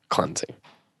cleansing.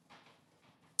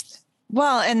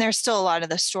 Well, and there's still a lot of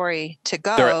the story to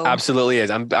go. There absolutely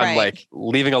is. I'm like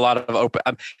leaving a lot of open.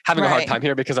 I'm having a hard time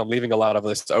here because I'm leaving a lot of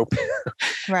this open,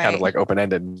 kind of like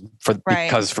open-ended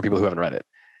because for people who haven't read it.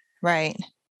 Right.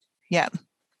 Yeah.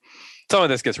 Some of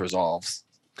this gets resolved.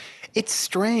 It's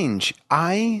strange.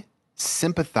 I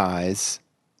sympathize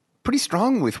pretty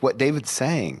strong with what David's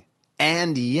saying.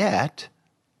 And yet,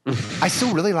 I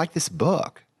still really like this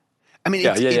book. I mean,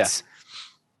 it's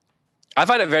I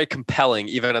find it very compelling,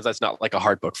 even as that's not like a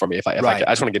hard book for me. I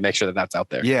just want to make sure that that's out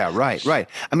there. Yeah, right.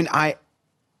 I mean,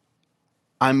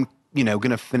 I'm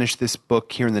going to finish this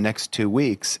book here in the next 2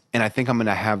 weeks, and I think I'm going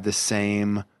to have the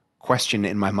same question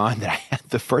in my mind that I had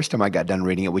the first time I got done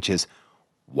reading it, which is,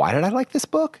 why did I like this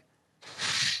book?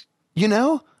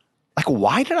 Like,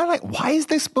 why is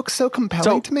this book so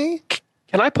compelling to me?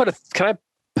 Can I put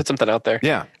something out there?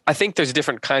 Yeah. I think there's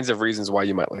different kinds of reasons why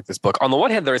you might like this book. On the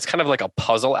one hand, there is kind of like a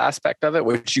puzzle aspect of it,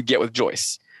 which you get with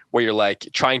Joyce, where you're like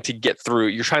trying to get through,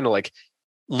 you're trying to like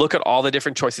look at all the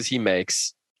different choices he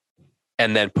makes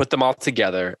and then put them all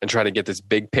together and try to get this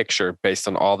big picture based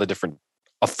on all the different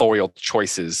authorial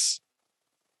choices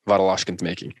Vodolovsky's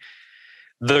making.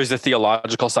 There's the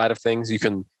theological side of things. You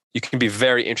can be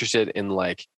very interested in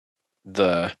like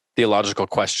the theological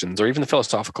questions or even the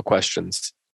philosophical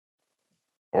questions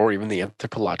or even the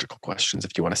anthropological questions,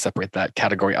 if you want to separate that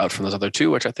category out from those other two,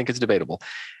 which I think is debatable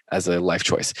as a life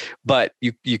choice. But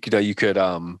you could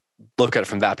look at it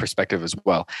from that perspective as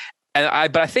well.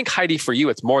 But I think, Heidi, for you,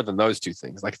 it's more than those two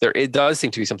things. Like it does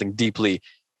seem to be something deeply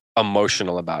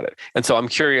emotional about it. And so I'm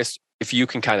curious if you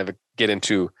can kind of get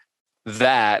into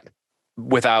that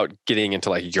without getting into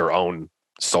like your own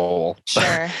soul.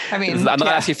 Sure. I mean, I'm not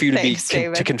asking for you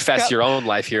to confess your own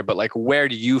life here, but like, where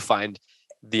do you find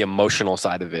the emotional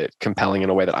side of it compelling in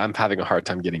a way that I'm having a hard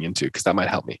time getting into? Because that might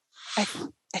help me. I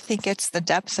think it's the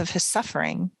depth of his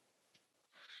suffering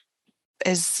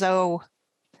is so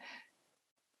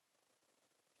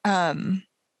sad.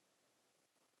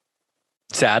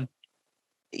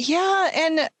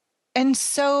 Yeah, and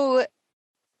so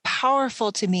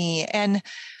powerful to me, and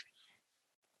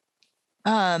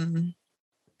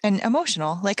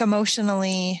emotional, like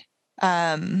emotionally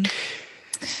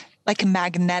like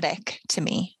magnetic to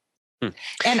me.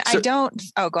 And go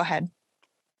ahead.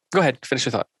 Go ahead. Finish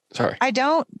your thought. Sorry. I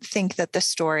don't think that the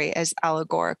story is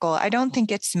allegorical. I don't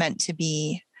think it's meant to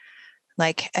be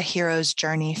like a hero's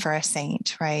journey for a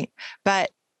saint, right?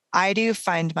 But I do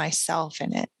find myself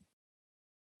in it.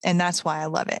 And that's why I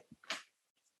love it.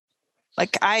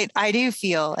 Like I do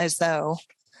feel as though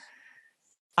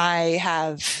I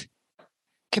have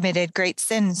committed great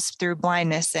sins through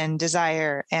blindness and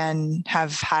desire and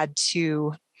have had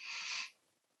to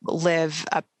live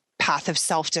a path of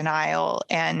self-denial.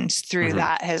 And through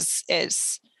that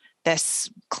is this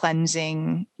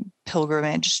cleansing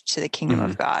pilgrimage to the kingdom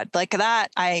of God. Like that,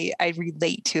 I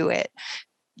relate to it.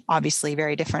 Obviously,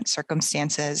 very different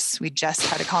circumstances. We just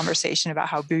had a conversation about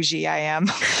how bougie I am.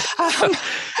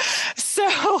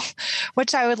 So,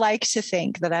 which I would like to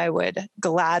think that I would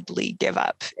gladly give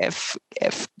up if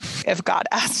God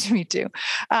asked me to,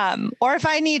 or if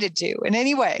I needed to in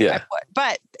any way. Yeah.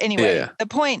 But anyway, the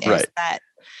point is that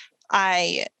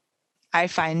I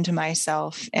find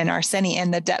myself in Arseni,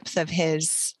 and the depth of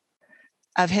his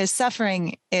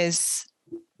suffering is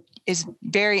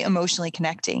very emotionally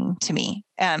connecting to me.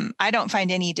 I don't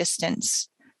find any distance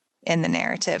in the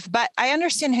narrative, but I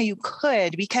understand how you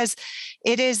could, because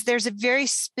there's a very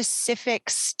specific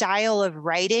style of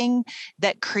writing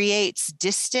that creates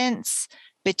distance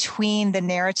between the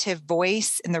narrative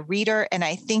voice and the reader. And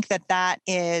I think that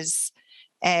is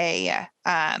I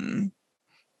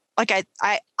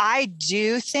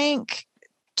do think,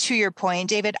 to your point,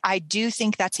 David, I do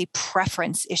think that's a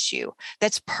preference issue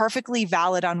that's perfectly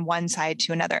valid on one side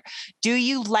to another. Do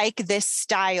you like this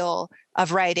style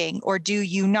of writing, or do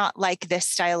you not like this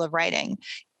style of writing?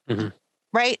 Mm-hmm.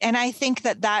 Right. And I think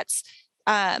that's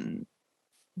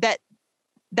that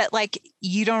like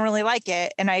you don't really like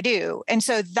it and I do. And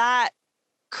so that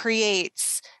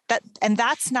creates that, and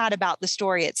that's not about the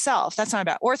story itself. That's not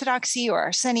about orthodoxy or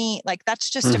Arseni. Like that's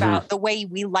just about the way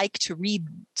we like to read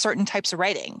certain types of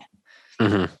writing.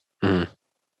 Mm-hmm. Mm-hmm.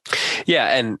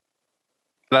 Yeah. And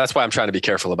that's why I'm trying to be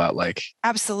careful about like.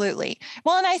 Absolutely.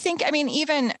 Well, and I think, I mean,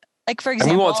 even like, for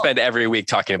example, and we won't spend every week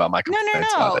talking about my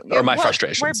complaints about it, or my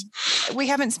frustrations. We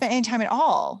haven't spent any time at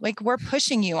all. Like we're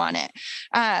pushing you on it.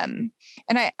 And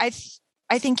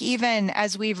I think even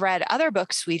as we've read other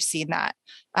books, we've seen that.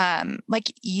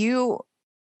 Like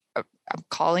I'm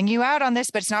calling you out on this,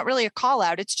 but it's not really a call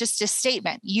out. It's just a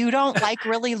statement. You don't like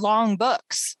really long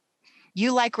books.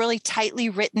 You like really tightly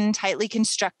written, tightly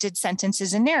constructed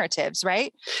sentences and narratives,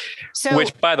 right? So,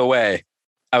 which, by the way,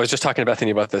 I was just talking to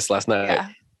Bethany about this last night. Yeah.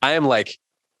 I am like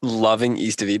loving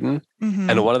East of Eden. Mm-hmm.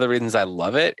 And one of the reasons I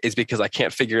love it is because I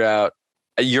can't figure out,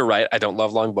 you're right, I don't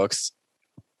love long books.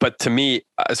 But to me,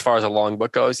 as far as a long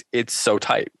book goes, it's so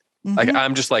tight. Mm-hmm. Like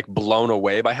I'm just like blown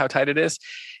away by how tight it is.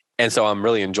 And so I'm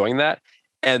really enjoying that.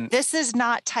 And this is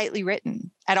not tightly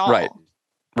written at all. Right.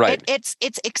 Right. It's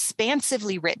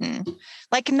expansively written,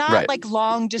 like not like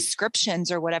long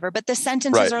descriptions or whatever, but the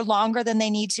sentences are longer than they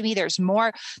need to be. There's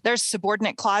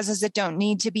subordinate clauses that don't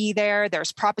need to be there.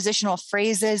 There's prepositional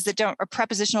phrases that don't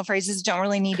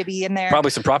really need to be in there.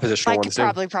 Probably some propositional ones too.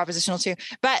 Probably propositional too.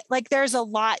 But like, there's a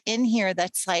lot in here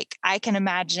that's like, I can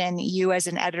imagine you as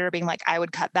an editor being like, I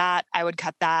would cut that. I would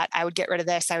cut that. I would get rid of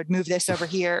this. I would move this over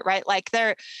here. Right. Like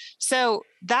so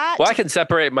that. Well, I can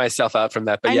separate myself out from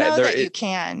that, but I know that you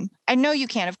can. I know you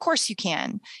can. Of course you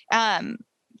can.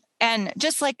 And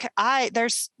just like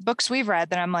there's books we've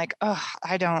read that I'm like, oh,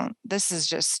 this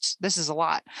is a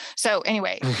lot. So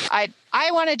anyway, I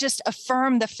want to just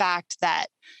affirm the fact that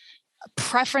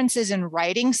preferences in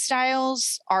writing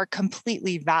styles are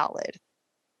completely valid.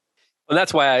 And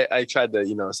that's why I tried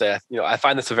to, say, I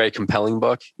find this a very compelling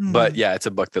book, but yeah, it's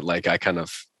a book that like, I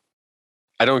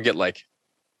don't get like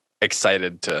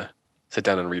excited to sit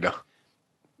down and read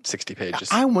 60 pages.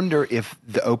 I wonder if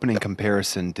the opening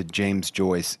comparison to James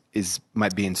Joyce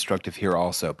might be instructive here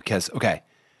also, because, okay,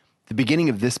 the beginning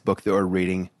of this book that we're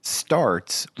reading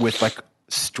starts with like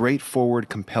straightforward,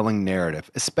 compelling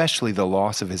narrative, especially the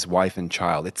loss of his wife and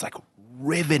child. It's like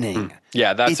riveting.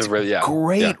 Yeah, that's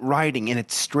great writing, and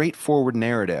it's straightforward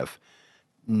narrative,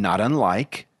 not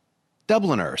unlike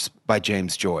Dubliners by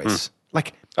James Joyce.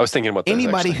 Like, I was thinking about this,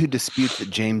 anybody who disputes that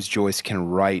James Joyce can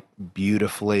write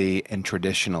beautifully and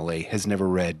traditionally has never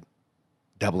read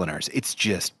Dubliners.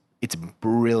 It's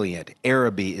brilliant.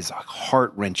 Araby is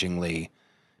heart-wrenchingly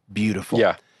beautiful.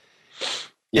 Yeah.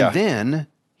 And then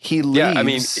he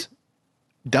leaves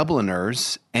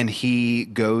Dubliners and he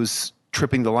goes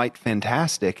Tripping the Light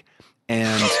Fantastic,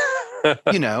 and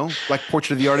like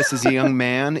Portrait of the Artist as a Young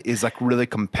Man is like really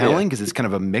compelling because it's kind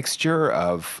of a mixture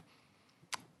of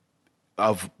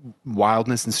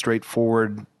wildness and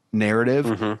straightforward narrative.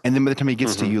 Mm-hmm. And then by the time he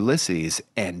gets to Ulysses,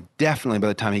 and definitely by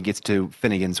the time he gets to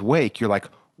Finnegan's Wake, you're like,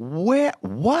 what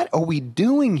are we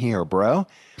doing here, bro?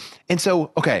 And so,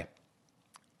 okay,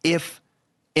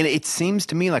 and it seems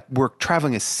to me like we're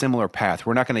traveling a similar path.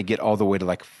 We're not going to get all the way to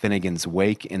like Finnegan's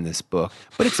Wake in this book,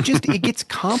 but it's just, it gets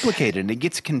complicated and it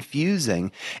gets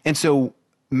confusing. And so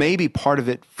maybe part of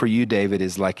it for you, David,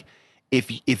 is like,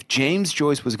 if James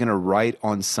Joyce was going to write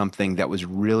on something that was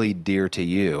really dear to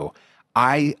you,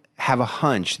 I have a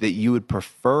hunch that you would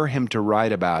prefer him to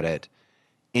write about it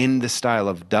in the style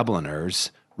of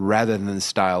Dubliners rather than the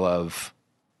style of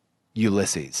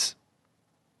Ulysses.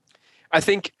 I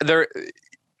think there,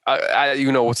 some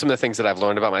of the things that I've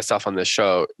learned about myself on this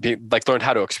show, learned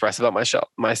how to express about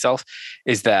myself,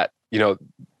 is that,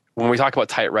 when we talk about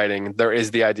tight writing, there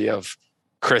is the idea of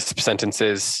crisp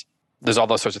sentences. There's all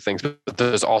those sorts of things, but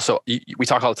there's also, we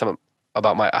talk all the time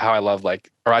about how I love,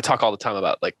 or I talk all the time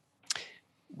about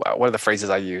what are the phrases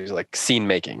I use? Scene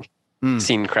making,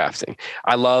 scene crafting.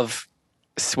 I love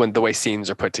when the way scenes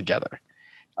are put together,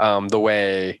 the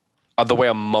way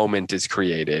a moment is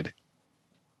created,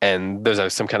 and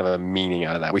there's some kind of a meaning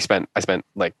out of that. I spent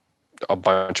a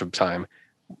bunch of time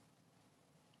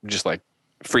just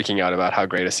freaking out about how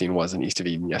great a scene was in East of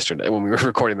Eden yesterday when we were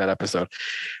recording that episode.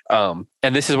 And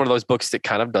this is one of those books that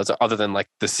kind of does it, other than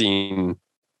the scene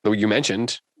that you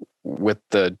mentioned with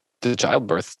the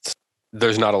childbirth.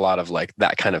 There's not a lot of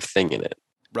that kind of thing in it.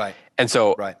 Right. And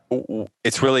so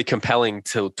it's really compelling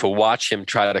to watch him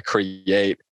try to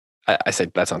create, I say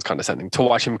that sounds condescending, to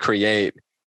watch him create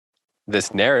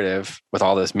this narrative with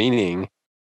all this meaning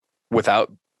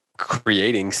without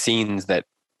creating scenes that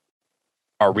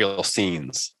are real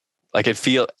scenes. And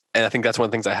I think that's one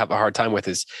of the things I have a hard time with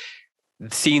is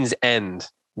scenes end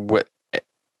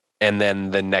and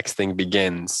then the next thing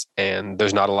begins, and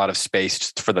there's not a lot of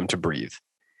space for them to breathe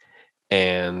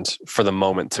and for the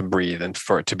moment to breathe and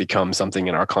for it to become something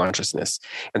in our consciousness.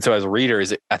 And so as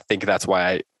readers, I think that's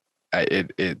why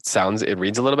it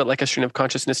reads a little bit like a stream of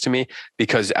consciousness to me,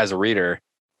 because as a reader,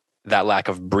 that lack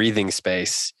of breathing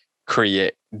space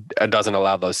doesn't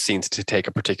allow those scenes to take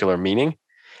a particular meaning.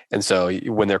 And so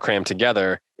when they're crammed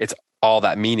together, it's all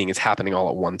that meaning is happening all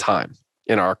at one time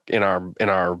in our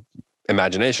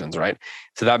imaginations, right?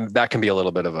 So that can be a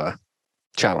little bit of a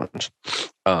challenge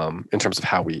in terms of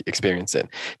how we experience it.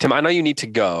 Tim, I know you need to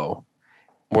go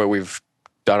where we've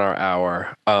done our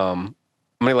hour. I'm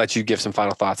going to let you give some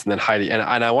final thoughts, and then Heidi, and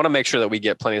I want to make sure that we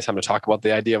get plenty of time to talk about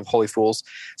the idea of Holy Fools.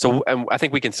 So and I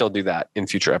think we can still do that in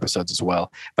future episodes as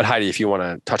well. But Heidi, if you want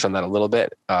to touch on that a little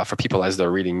bit for people as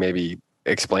they're reading, maybe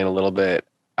explain a little bit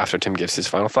after Tim gives his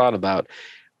final thought about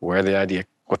what the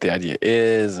idea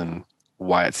is and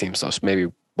why it seems so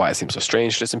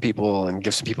strange to some people, and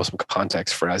give some people some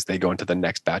context for as they go into the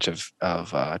next batch of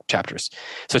chapters.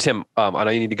 So Tim, I know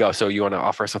you need to go. So you want to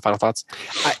offer some final thoughts?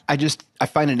 I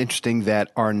find it interesting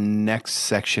that our next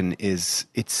section is,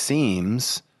 it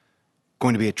seems,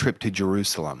 going to be a trip to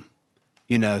Jerusalem.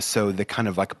 So the kind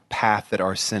of path that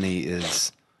Arseni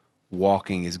is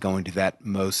walking is going to that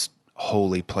most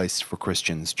holy place for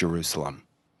Christians, Jerusalem.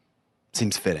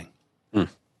 Seems fitting.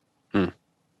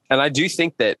 And I do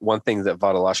think that one thing that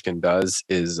Vodolazkin does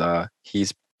is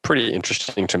he's pretty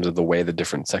interesting in terms of the way the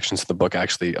different sections of the book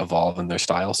actually evolve in their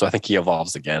style. So I think he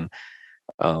evolves again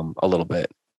a little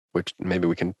bit, which maybe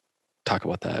we can talk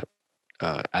about that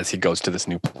as he goes to this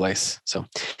new place. So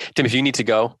Tim, if you need to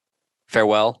go,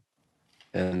 farewell,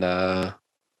 and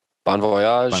bon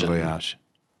voyage. Bon voyage.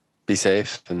 Be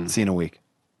safe. And see you in a week.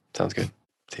 Sounds good.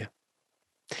 See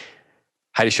you.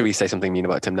 Heidi, should we say something mean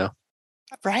about Tim now?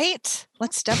 Right?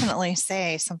 Let's definitely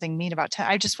say something mean about Tim.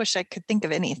 I just wish I could think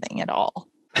of anything at all.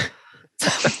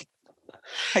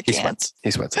 I can't.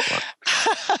 He sweats a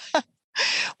lot.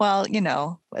 Well, we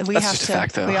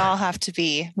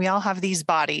all have these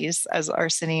bodies, as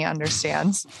Arseni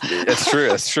understands. That's true.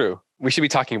 That's true. We should be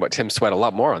talking about Tim's sweat a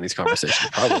lot more on these conversations,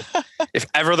 probably. If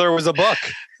ever there was a book.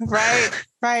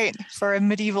 Right. For a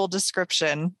medieval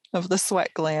description of the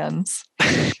sweat glands.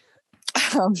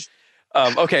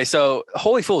 Okay, so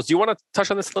Holy Fools, do you want to touch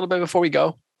on this a little bit before we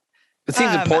go? It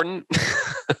seems important.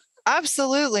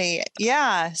 Absolutely.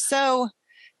 Yeah. So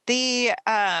the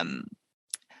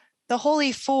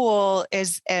Holy Fool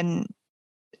is a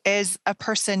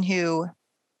person who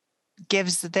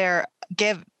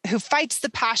who fights the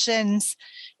passions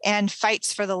and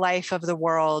fights for the life of the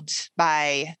world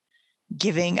by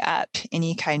giving up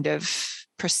any kind of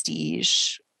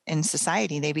prestige in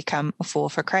society. They become a fool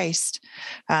for Christ.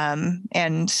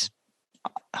 And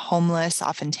homeless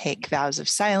often take vows of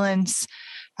silence,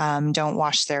 don't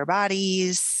wash their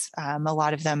bodies. A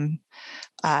lot of them,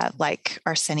 like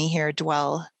Arseni here,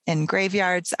 dwell in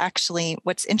graveyards. Actually,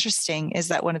 what's interesting is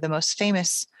that one of the most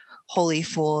famous holy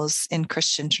fools in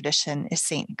Christian tradition is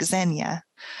Saint Xenia,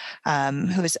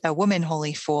 who is a woman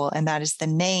holy fool, and that is the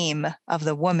name of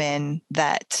the woman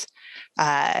that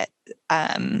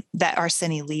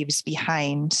Arseni leaves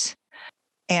behind,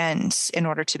 and in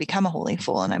order to become a holy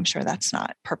fool. And I'm sure that's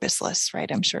not purposeless, right?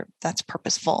 I'm sure that's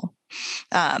purposeful.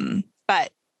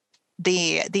 But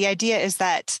the idea is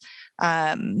that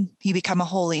you become a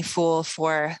holy fool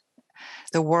for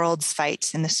the world's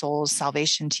fight in the soul's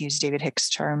salvation, to use David Hicks'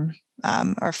 term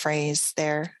or phrase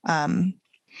there.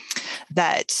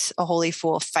 that a holy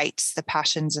fool fights the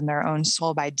passions in their own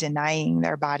soul by denying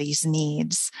their body's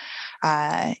needs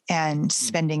and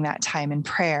spending that time in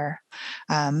prayer.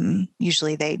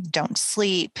 Usually they don't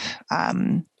sleep.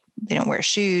 They don't wear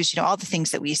shoes, all the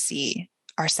things that we see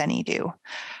Arseni do.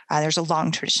 There's a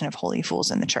long tradition of holy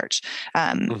fools in the church.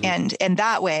 And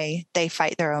that way they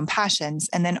fight their own passions.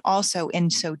 And then also in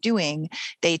so doing,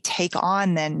 they take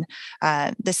on then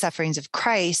the sufferings of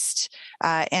Christ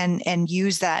and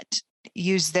use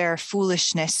their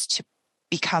foolishness to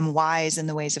become wise in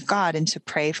the ways of God and to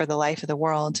pray for the life of the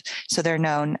world. So they're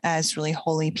known as really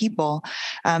holy people.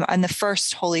 And the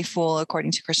first holy fool,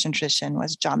 according to Christian tradition,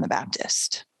 was John the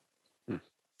Baptist.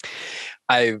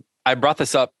 I brought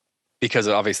this up because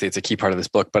obviously it's a key part of this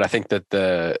book, but I think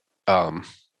that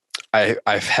I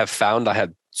have found I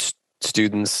had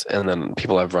students and then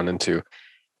people I've run into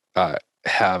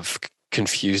have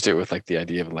confused it with like the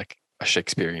idea of like a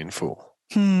Shakespearean fool.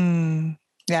 Yeah,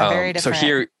 very different.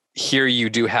 So here you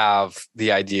do have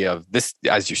the idea of this,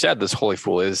 as you said, this holy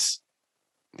fool he's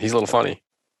a little funny.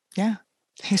 Yeah.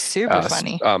 He's super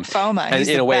funny. Foma. And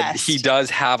in a way, he does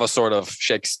have a sort of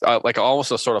like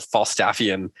almost a sort of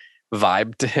Falstaffian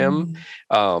vibe to him,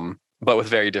 but with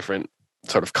very different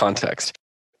sort of context.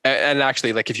 And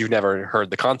actually, like if you've never heard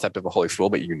the concept of a holy fool,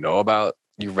 but you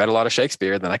read a lot of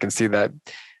Shakespeare, then I can see that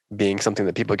being something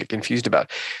that people get confused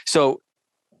about. So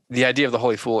the idea of the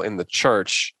holy fool in the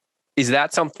church, is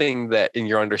that something that in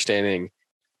your understanding,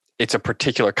 it's a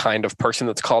particular kind of person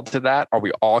that's called to that? Are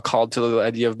we all called to the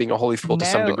idea of being a holy fool to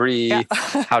some degree? Yeah.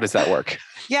 How does that work?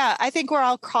 Yeah, I think we're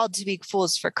all called to be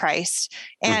fools for Christ.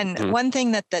 And one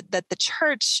thing that the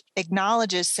church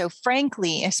acknowledges so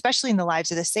frankly, especially in the lives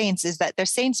of the saints, is that the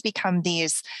saints become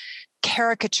these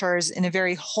caricatures in a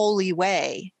very holy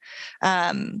way.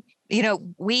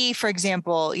 We, for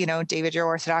example, David, you're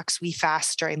Orthodox, we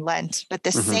fast during Lent, but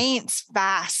the saints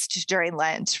fast during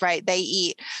Lent, right? They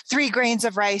eat 3 grains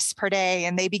of rice per day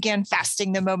and they began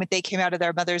fasting the moment they came out of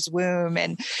their mother's womb.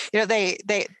 And,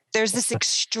 there's this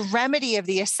extremity of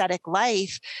the ascetic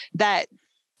life that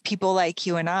people like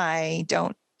you and I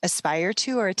don't aspire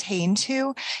to or attain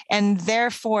to. And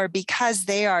therefore, because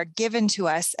they are given to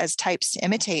us as types to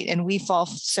imitate and we fall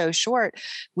so short,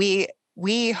 we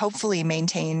hopefully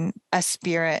maintain a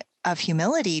spirit of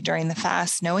humility during the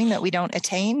fast, knowing that we don't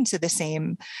attain to the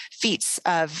same feats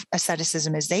of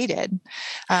asceticism as they did.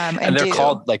 And they're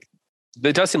called, like,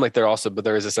 it does seem like they're also, but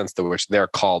there is a sense to which they're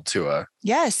called to a.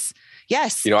 Yes. He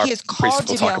is called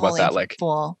to be a holy that, like,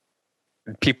 fool.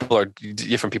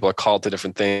 Different people are called to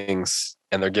different things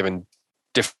and they're given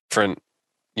different,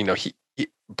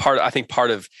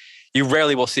 part of, you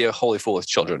rarely will see a holy fool as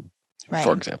children, right,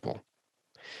 for example.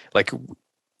 Like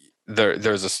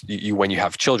there's when you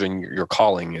have children, your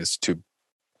calling is to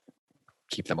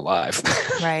keep them alive.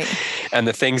 Right. And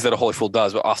the things that a holy fool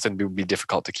does will often be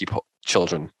difficult to keep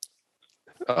children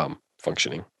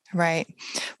functioning. Right.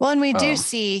 Well, and we do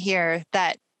see here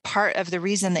that part of the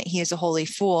reason that he is a holy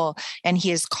fool and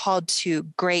he is called to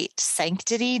great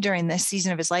sanctity during this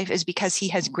season of his life is because he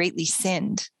has greatly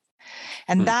sinned.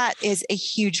 And that is a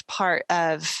huge part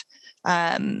of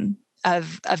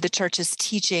the church's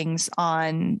teachings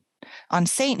on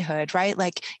sainthood, right?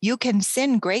 Like you can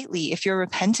sin greatly if your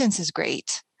repentance is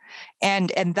great.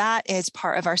 And that is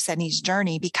part of Arseni's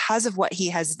journey because of what he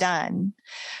has done,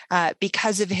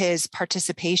 because of his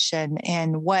participation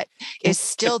in what is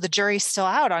still, the jury's still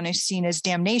out on Ustina's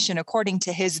damnation according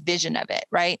to his vision of it,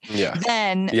 right? Yeah.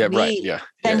 Then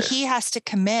he has to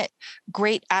commit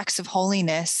great acts of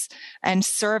holiness and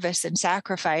service and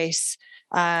sacrifice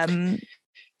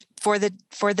for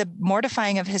the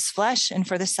mortifying of his flesh and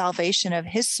for the salvation of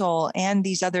his soul and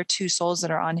these other 2 souls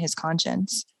that are on his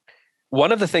conscience.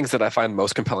 One of the things that I find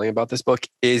most compelling about this book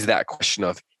is that question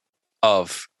of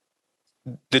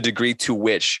the degree to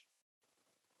which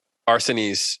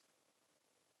Arseni's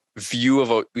view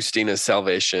of Ustina's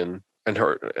salvation and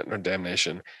her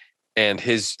damnation and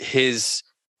his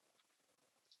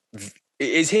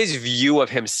view of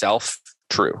himself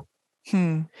true.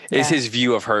 Is his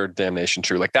view of her damnation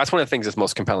true? Like that's one of the things that's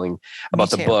most compelling about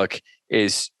the book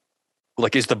is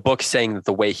the book saying that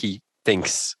the way he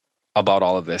thinks about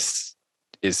all of this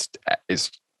is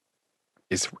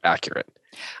accurate.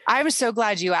 I'm so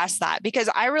glad you asked that because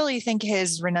I really think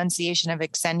his renunciation of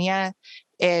Xenia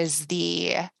is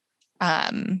yeah,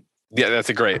 that's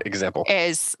a great example.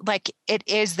 Is like it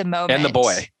is the moment. And the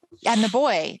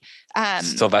boy.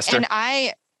 Sylvester. And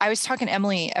I was talking to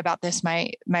Emily about this, my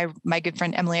good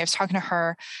friend Emily. I was talking to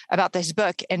her about this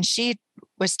book and she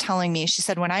was telling me, she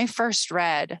said, when I first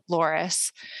read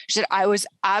Loris, she said, I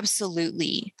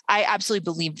absolutely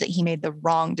believed that he made the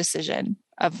wrong decision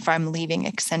from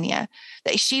leaving Xenia.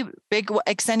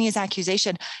 Xenia's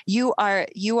accusation, you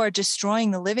are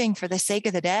destroying the living for the sake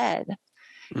of the dead.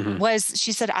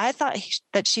 She said, I thought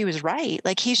that she was right.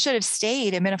 Like, he should have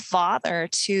stayed and been a father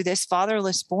to this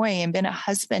fatherless boy and been a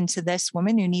husband to this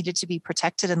woman who needed to be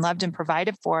protected and loved and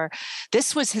provided for.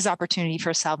 This was his opportunity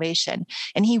for salvation,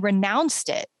 and he renounced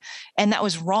it. And that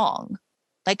was wrong.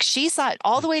 Like, she saw it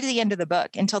all the way to the end of the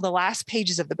book, until the last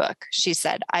pages of the book. She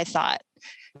said, I thought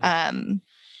that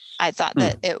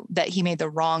he made the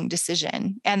wrong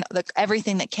decision, and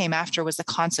everything that came after was the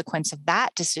consequence of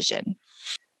that decision.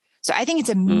 So I think it's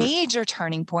a major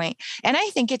turning point. And I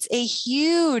think it's a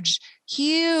huge,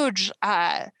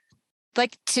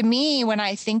 like, to me, when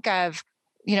I think of,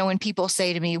 when people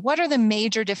say to me, what are the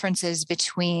major differences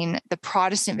between the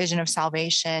Protestant vision of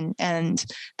salvation and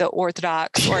the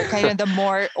Orthodox, or kind of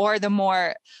the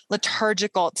more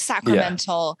liturgical,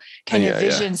 sacramental kind of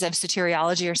visions of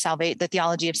soteriology or the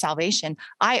theology of salvation?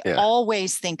 I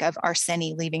always think of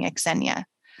Arseny leaving Xenia.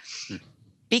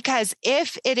 Because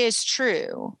if it is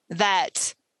true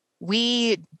that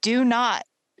we do not,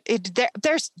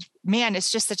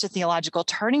 it's just such a theological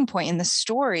turning point in the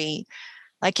story.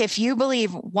 Like, if you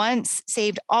believe once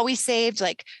saved, always saved,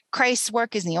 like Christ's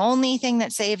work is the only thing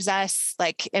that saves us,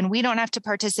 like, and we don't have to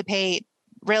participate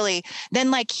really,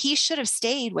 then like he should have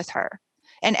stayed with her,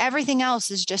 and everything else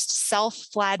is just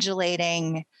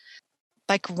self-flagellating,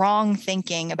 like wrong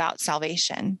thinking about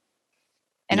salvation.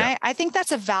 And I think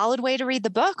that's a valid way to read the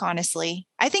book, honestly.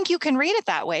 I think you can read it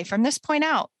that way from this point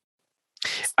out.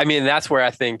 I mean, that's where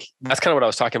I think that's kind of what I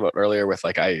was talking about earlier with,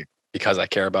 like, because I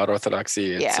care about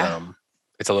Orthodoxy,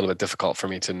 it's a little bit difficult for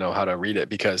me to know how to read it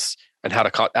and how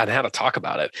to talk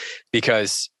about it,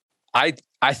 because I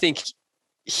think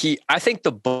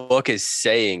the book is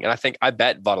saying, and I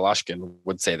bet Vodolazkin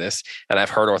would say this, and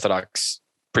I've heard Orthodox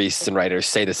priests and writers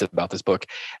say this about this book,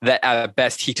 that at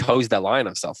best he toes that line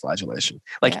of self-flagellation.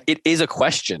 Like, it is a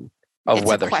question of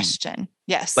whether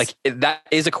yes, like that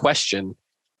is a question,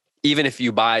 even if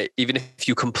you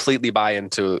completely buy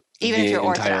into, even if you're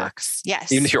Orthodox,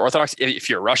 yes, even if you're Orthodox, if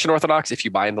you're Russian Orthodox, if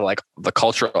you buy into like the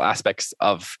cultural aspects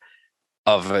of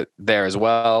it there as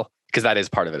well, because that is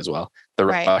part of it as well. The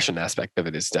Russian aspect of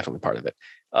it is definitely part of it.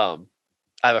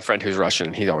 I have a friend who's Russian,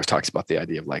 and he always talks about the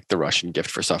idea of like the Russian gift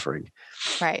for suffering.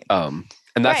 Right.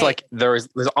 And that's like, there's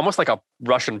almost like a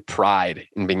Russian pride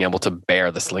in being able to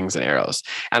bear the slings and arrows.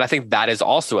 And I think that is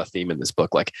also a theme in this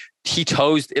book. Like,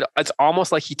 it's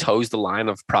almost like he toes the line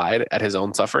of pride at his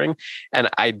own suffering. And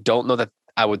I don't know that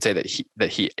I would say that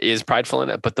he is prideful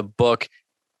in it, but the book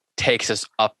takes us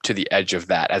up to the edge of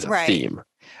that as a theme.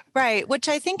 Right. Which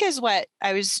I think is what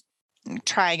I was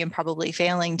trying and probably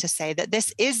failing to say, that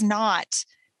this is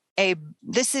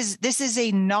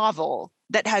a novel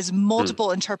that has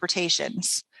multiple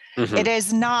interpretations. It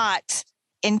is not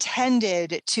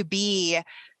intended to be,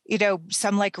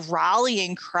 some like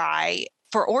rallying cry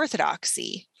for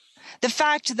orthodoxy. The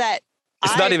fact that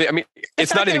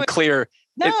it's not even clear.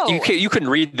 No, you couldn't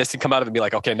read this and come out of it and be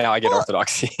like, okay, now I get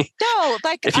orthodoxy. No,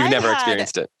 like if you've never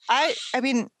experienced it. I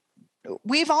mean,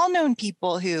 we've all known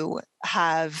people who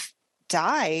have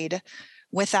died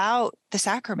without the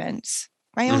sacraments.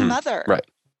 My own mother. Right.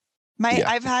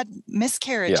 I've had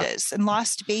miscarriages and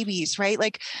lost babies, right?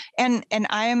 Like, and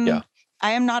I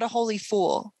am not a holy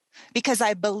fool, because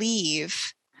I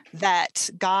believe that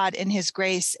God in his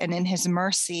grace and in his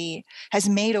mercy has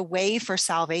made a way for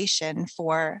salvation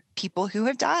for people who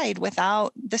have died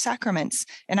without the sacraments.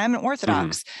 And I'm an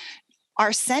Orthodox.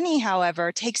 Arseny,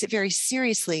 however, takes it very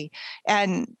seriously,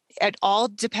 and it all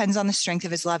depends on the strength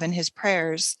of his love and his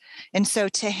prayers. And so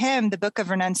to him, the book of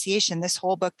renunciation, this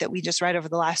whole book that we just read over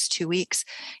the last 2 weeks,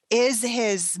 is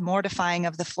his mortifying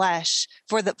of the flesh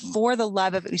for the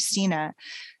love of Ustina.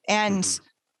 And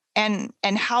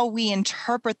how we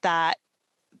interpret that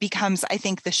becomes, I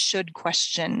think, the should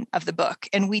question of the book.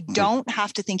 And we don't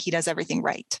have to think he does everything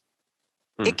right.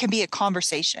 It can be a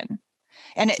conversation.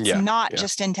 And it's not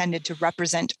just intended to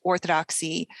represent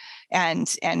orthodoxy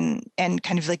and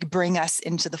kind of like bring us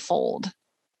into the fold.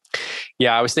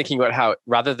 Yeah, I was thinking about how,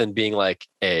 rather than being like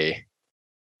a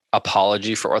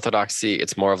apology for orthodoxy,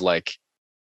 it's more of like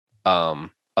a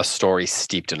story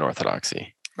steeped in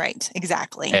orthodoxy. Right,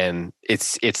 exactly. And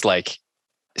it's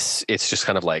just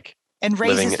kind of like, and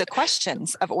raises the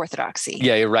questions of orthodoxy.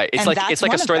 Yeah, you're right. It's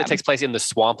like a story that takes place in the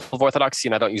swamp of orthodoxy,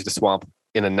 and I don't use the swamp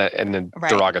in a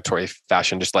derogatory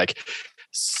fashion. Just like,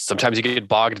 sometimes you get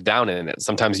bogged down in it,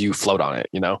 sometimes you float on it.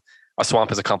 A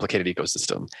swamp is a complicated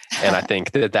ecosystem, and I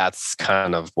think that's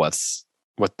kind of what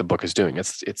the book is doing.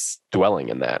 It's dwelling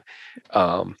in that,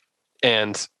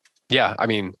 and yeah, I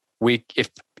mean, if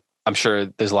I'm sure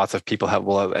there's lots of people that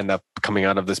will end up coming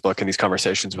out of this book and these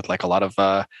conversations with like a lot of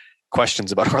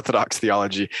questions about Orthodox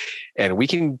theology, and we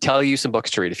can tell you some books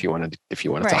to read if you want to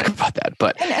talk about that.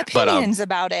 But and opinions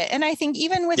about it. And I think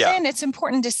even within, it's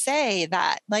important to say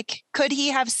that, like, could he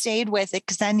have stayed with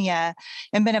Xenia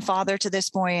and been a father to this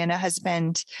boy and a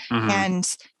husband, and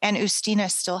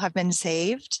Ustina still have been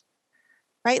saved?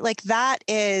 Right? Like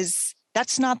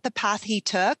that's not the path he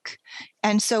took,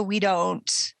 and so we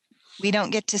don't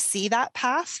get to see that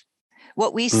path.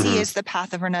 What we see is the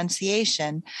path of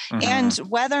renunciation. And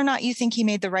whether or not you think he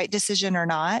made the right decision or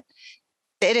not,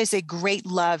 it is a great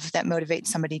love that motivates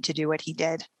somebody to do what he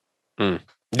did. Yeah,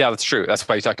 that's true. That's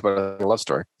why you talked about a love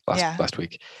story last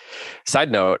week. Side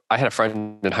note, I had a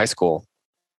friend in high school.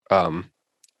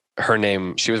 Her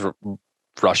name, she was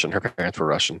Russian. Her parents were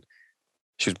Russian.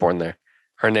 She was born there.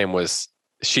 Her name was,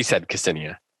 she said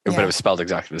Ksenia, but it was spelled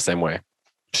exactly the same way.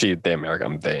 They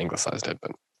anglicized it,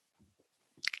 but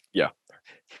yeah.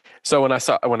 So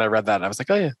when I read that, I was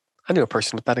like, oh yeah, I knew a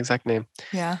person with that exact name.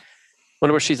 Yeah.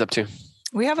 Wonder what she's up to.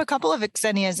 We have a couple of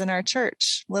Xenias in our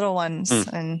church, little ones,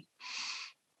 and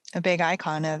a big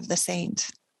icon of the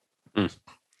saint.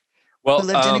 Well, who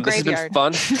lived in a this graveyard.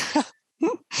 has been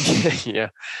fun. Yeah.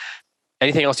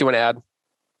 Anything else you want to add?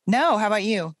 No. How about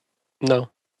you? No.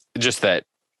 Just that,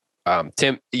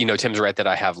 Tim, Tim's right that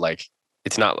I have like,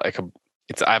 it's not like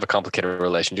I have a complicated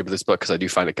relationship with this book because I do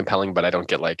find it compelling, but I don't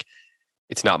get like,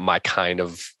 it's not my kind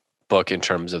of book in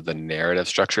terms of the narrative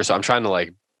structure. So I'm trying to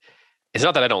like, it's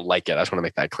not that I don't like it. I just want to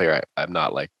make that clear. I'm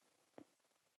not like,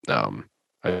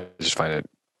 I just find it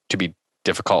to be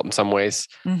difficult in some ways,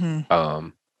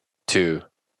 to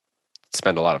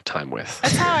spend a lot of time with.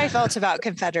 That's how I felt about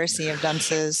Confederacy of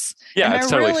Dunces. Yeah, and it's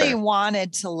I totally really fair.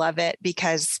 wanted to love it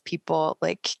because people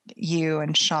like you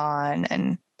and Sean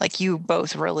and like you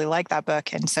both really like that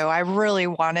book. And so I really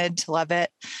wanted to love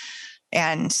it.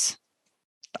 And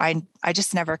I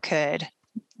just never could,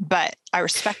 but I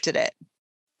respected it.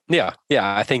 Yeah.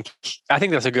 I think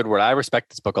that's a good word. I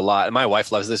respect this book a lot. And my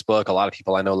wife loves this book. A lot of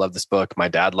people I know love this book. My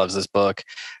dad loves this book.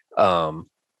 Not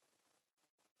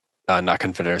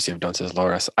Confederacy of Dunces,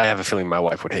 Loris. I have a feeling my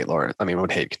wife would hate Loris. I mean,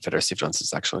 would hate Confederacy of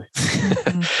Dunces actually.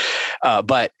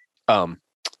 But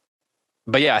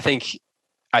yeah, I think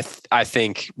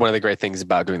one of the great things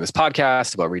about doing this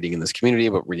podcast, about reading in this community,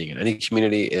 about reading in any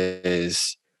community,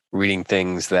 is reading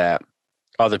things that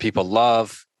other people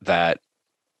love, that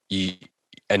you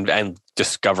and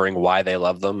discovering why they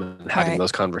love them and having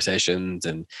those conversations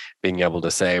and being able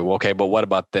to say, well, okay, but what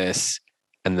about this?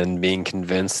 And then being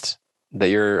convinced that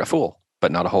you're a fool, but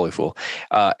not a holy fool.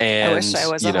 And I wish I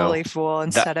was a holy fool.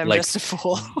 Instead, I'm just a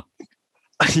fool.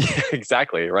 Yeah,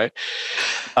 exactly. Right.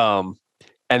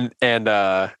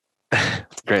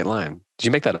 Great line. Did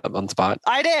you make that up on the spot?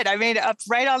 I did. I made it up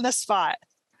right on the spot.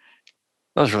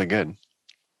 That was really good.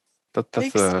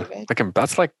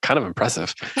 That's like kind of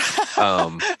impressive.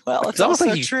 Well, it's almost also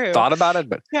like you true. Thought about it,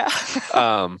 but yeah.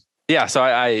 Yeah. So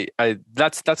I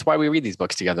that's why we read these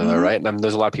books together, though, right? And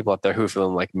there's a lot of people out there who are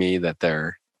feeling like me, that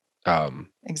they're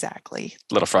exactly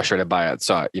a little frustrated by it.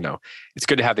 So it's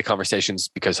good to have the conversations,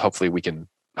 because hopefully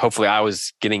I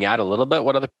was getting at a little bit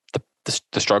what are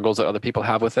the struggles that other people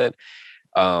have with it.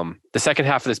 The second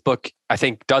half of this book, I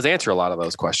think, does answer a lot of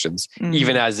those questions,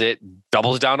 even as it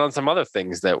doubles down on some other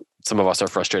things that some of us are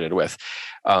frustrated with.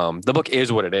 The book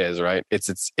is what it is, right? It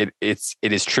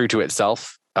is true to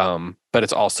itself, but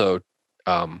it's also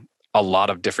a lot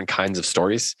of different kinds of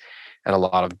stories,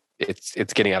 and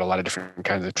it's getting at a lot of different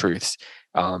kinds of truths,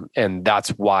 and that's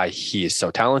why he is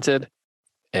so talented,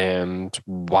 and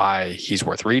why he's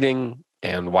worth reading,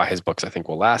 and why his books, I think,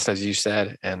 will last, as you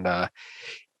said. And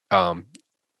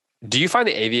do you find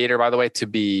The Aviator, by the way, to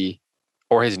be,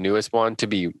 or his newest one, to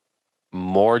be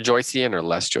more Joycean or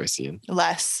less Joycean?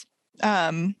 Less.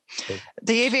 The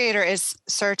Aviator is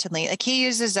certainly, like, he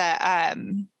uses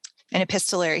an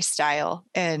epistolary style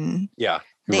in The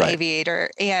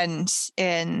Aviator and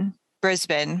in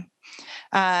Brisbane.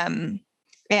 And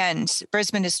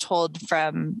Brisbane is told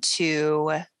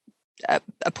to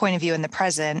a point of view in the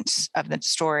present of the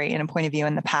story and a point of view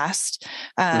in the past.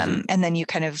 And then you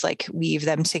kind of like weave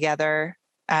them together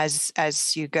as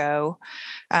you go.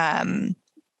 And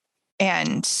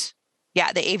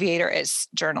yeah, The Aviator is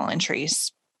journal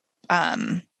entries.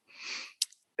 But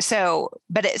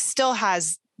it still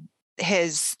has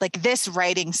his, like, this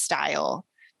writing style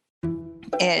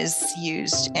is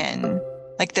used in,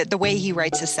 like, the way he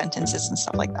writes his sentences and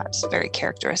stuff like that is very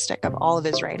characteristic of all of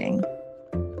his writing.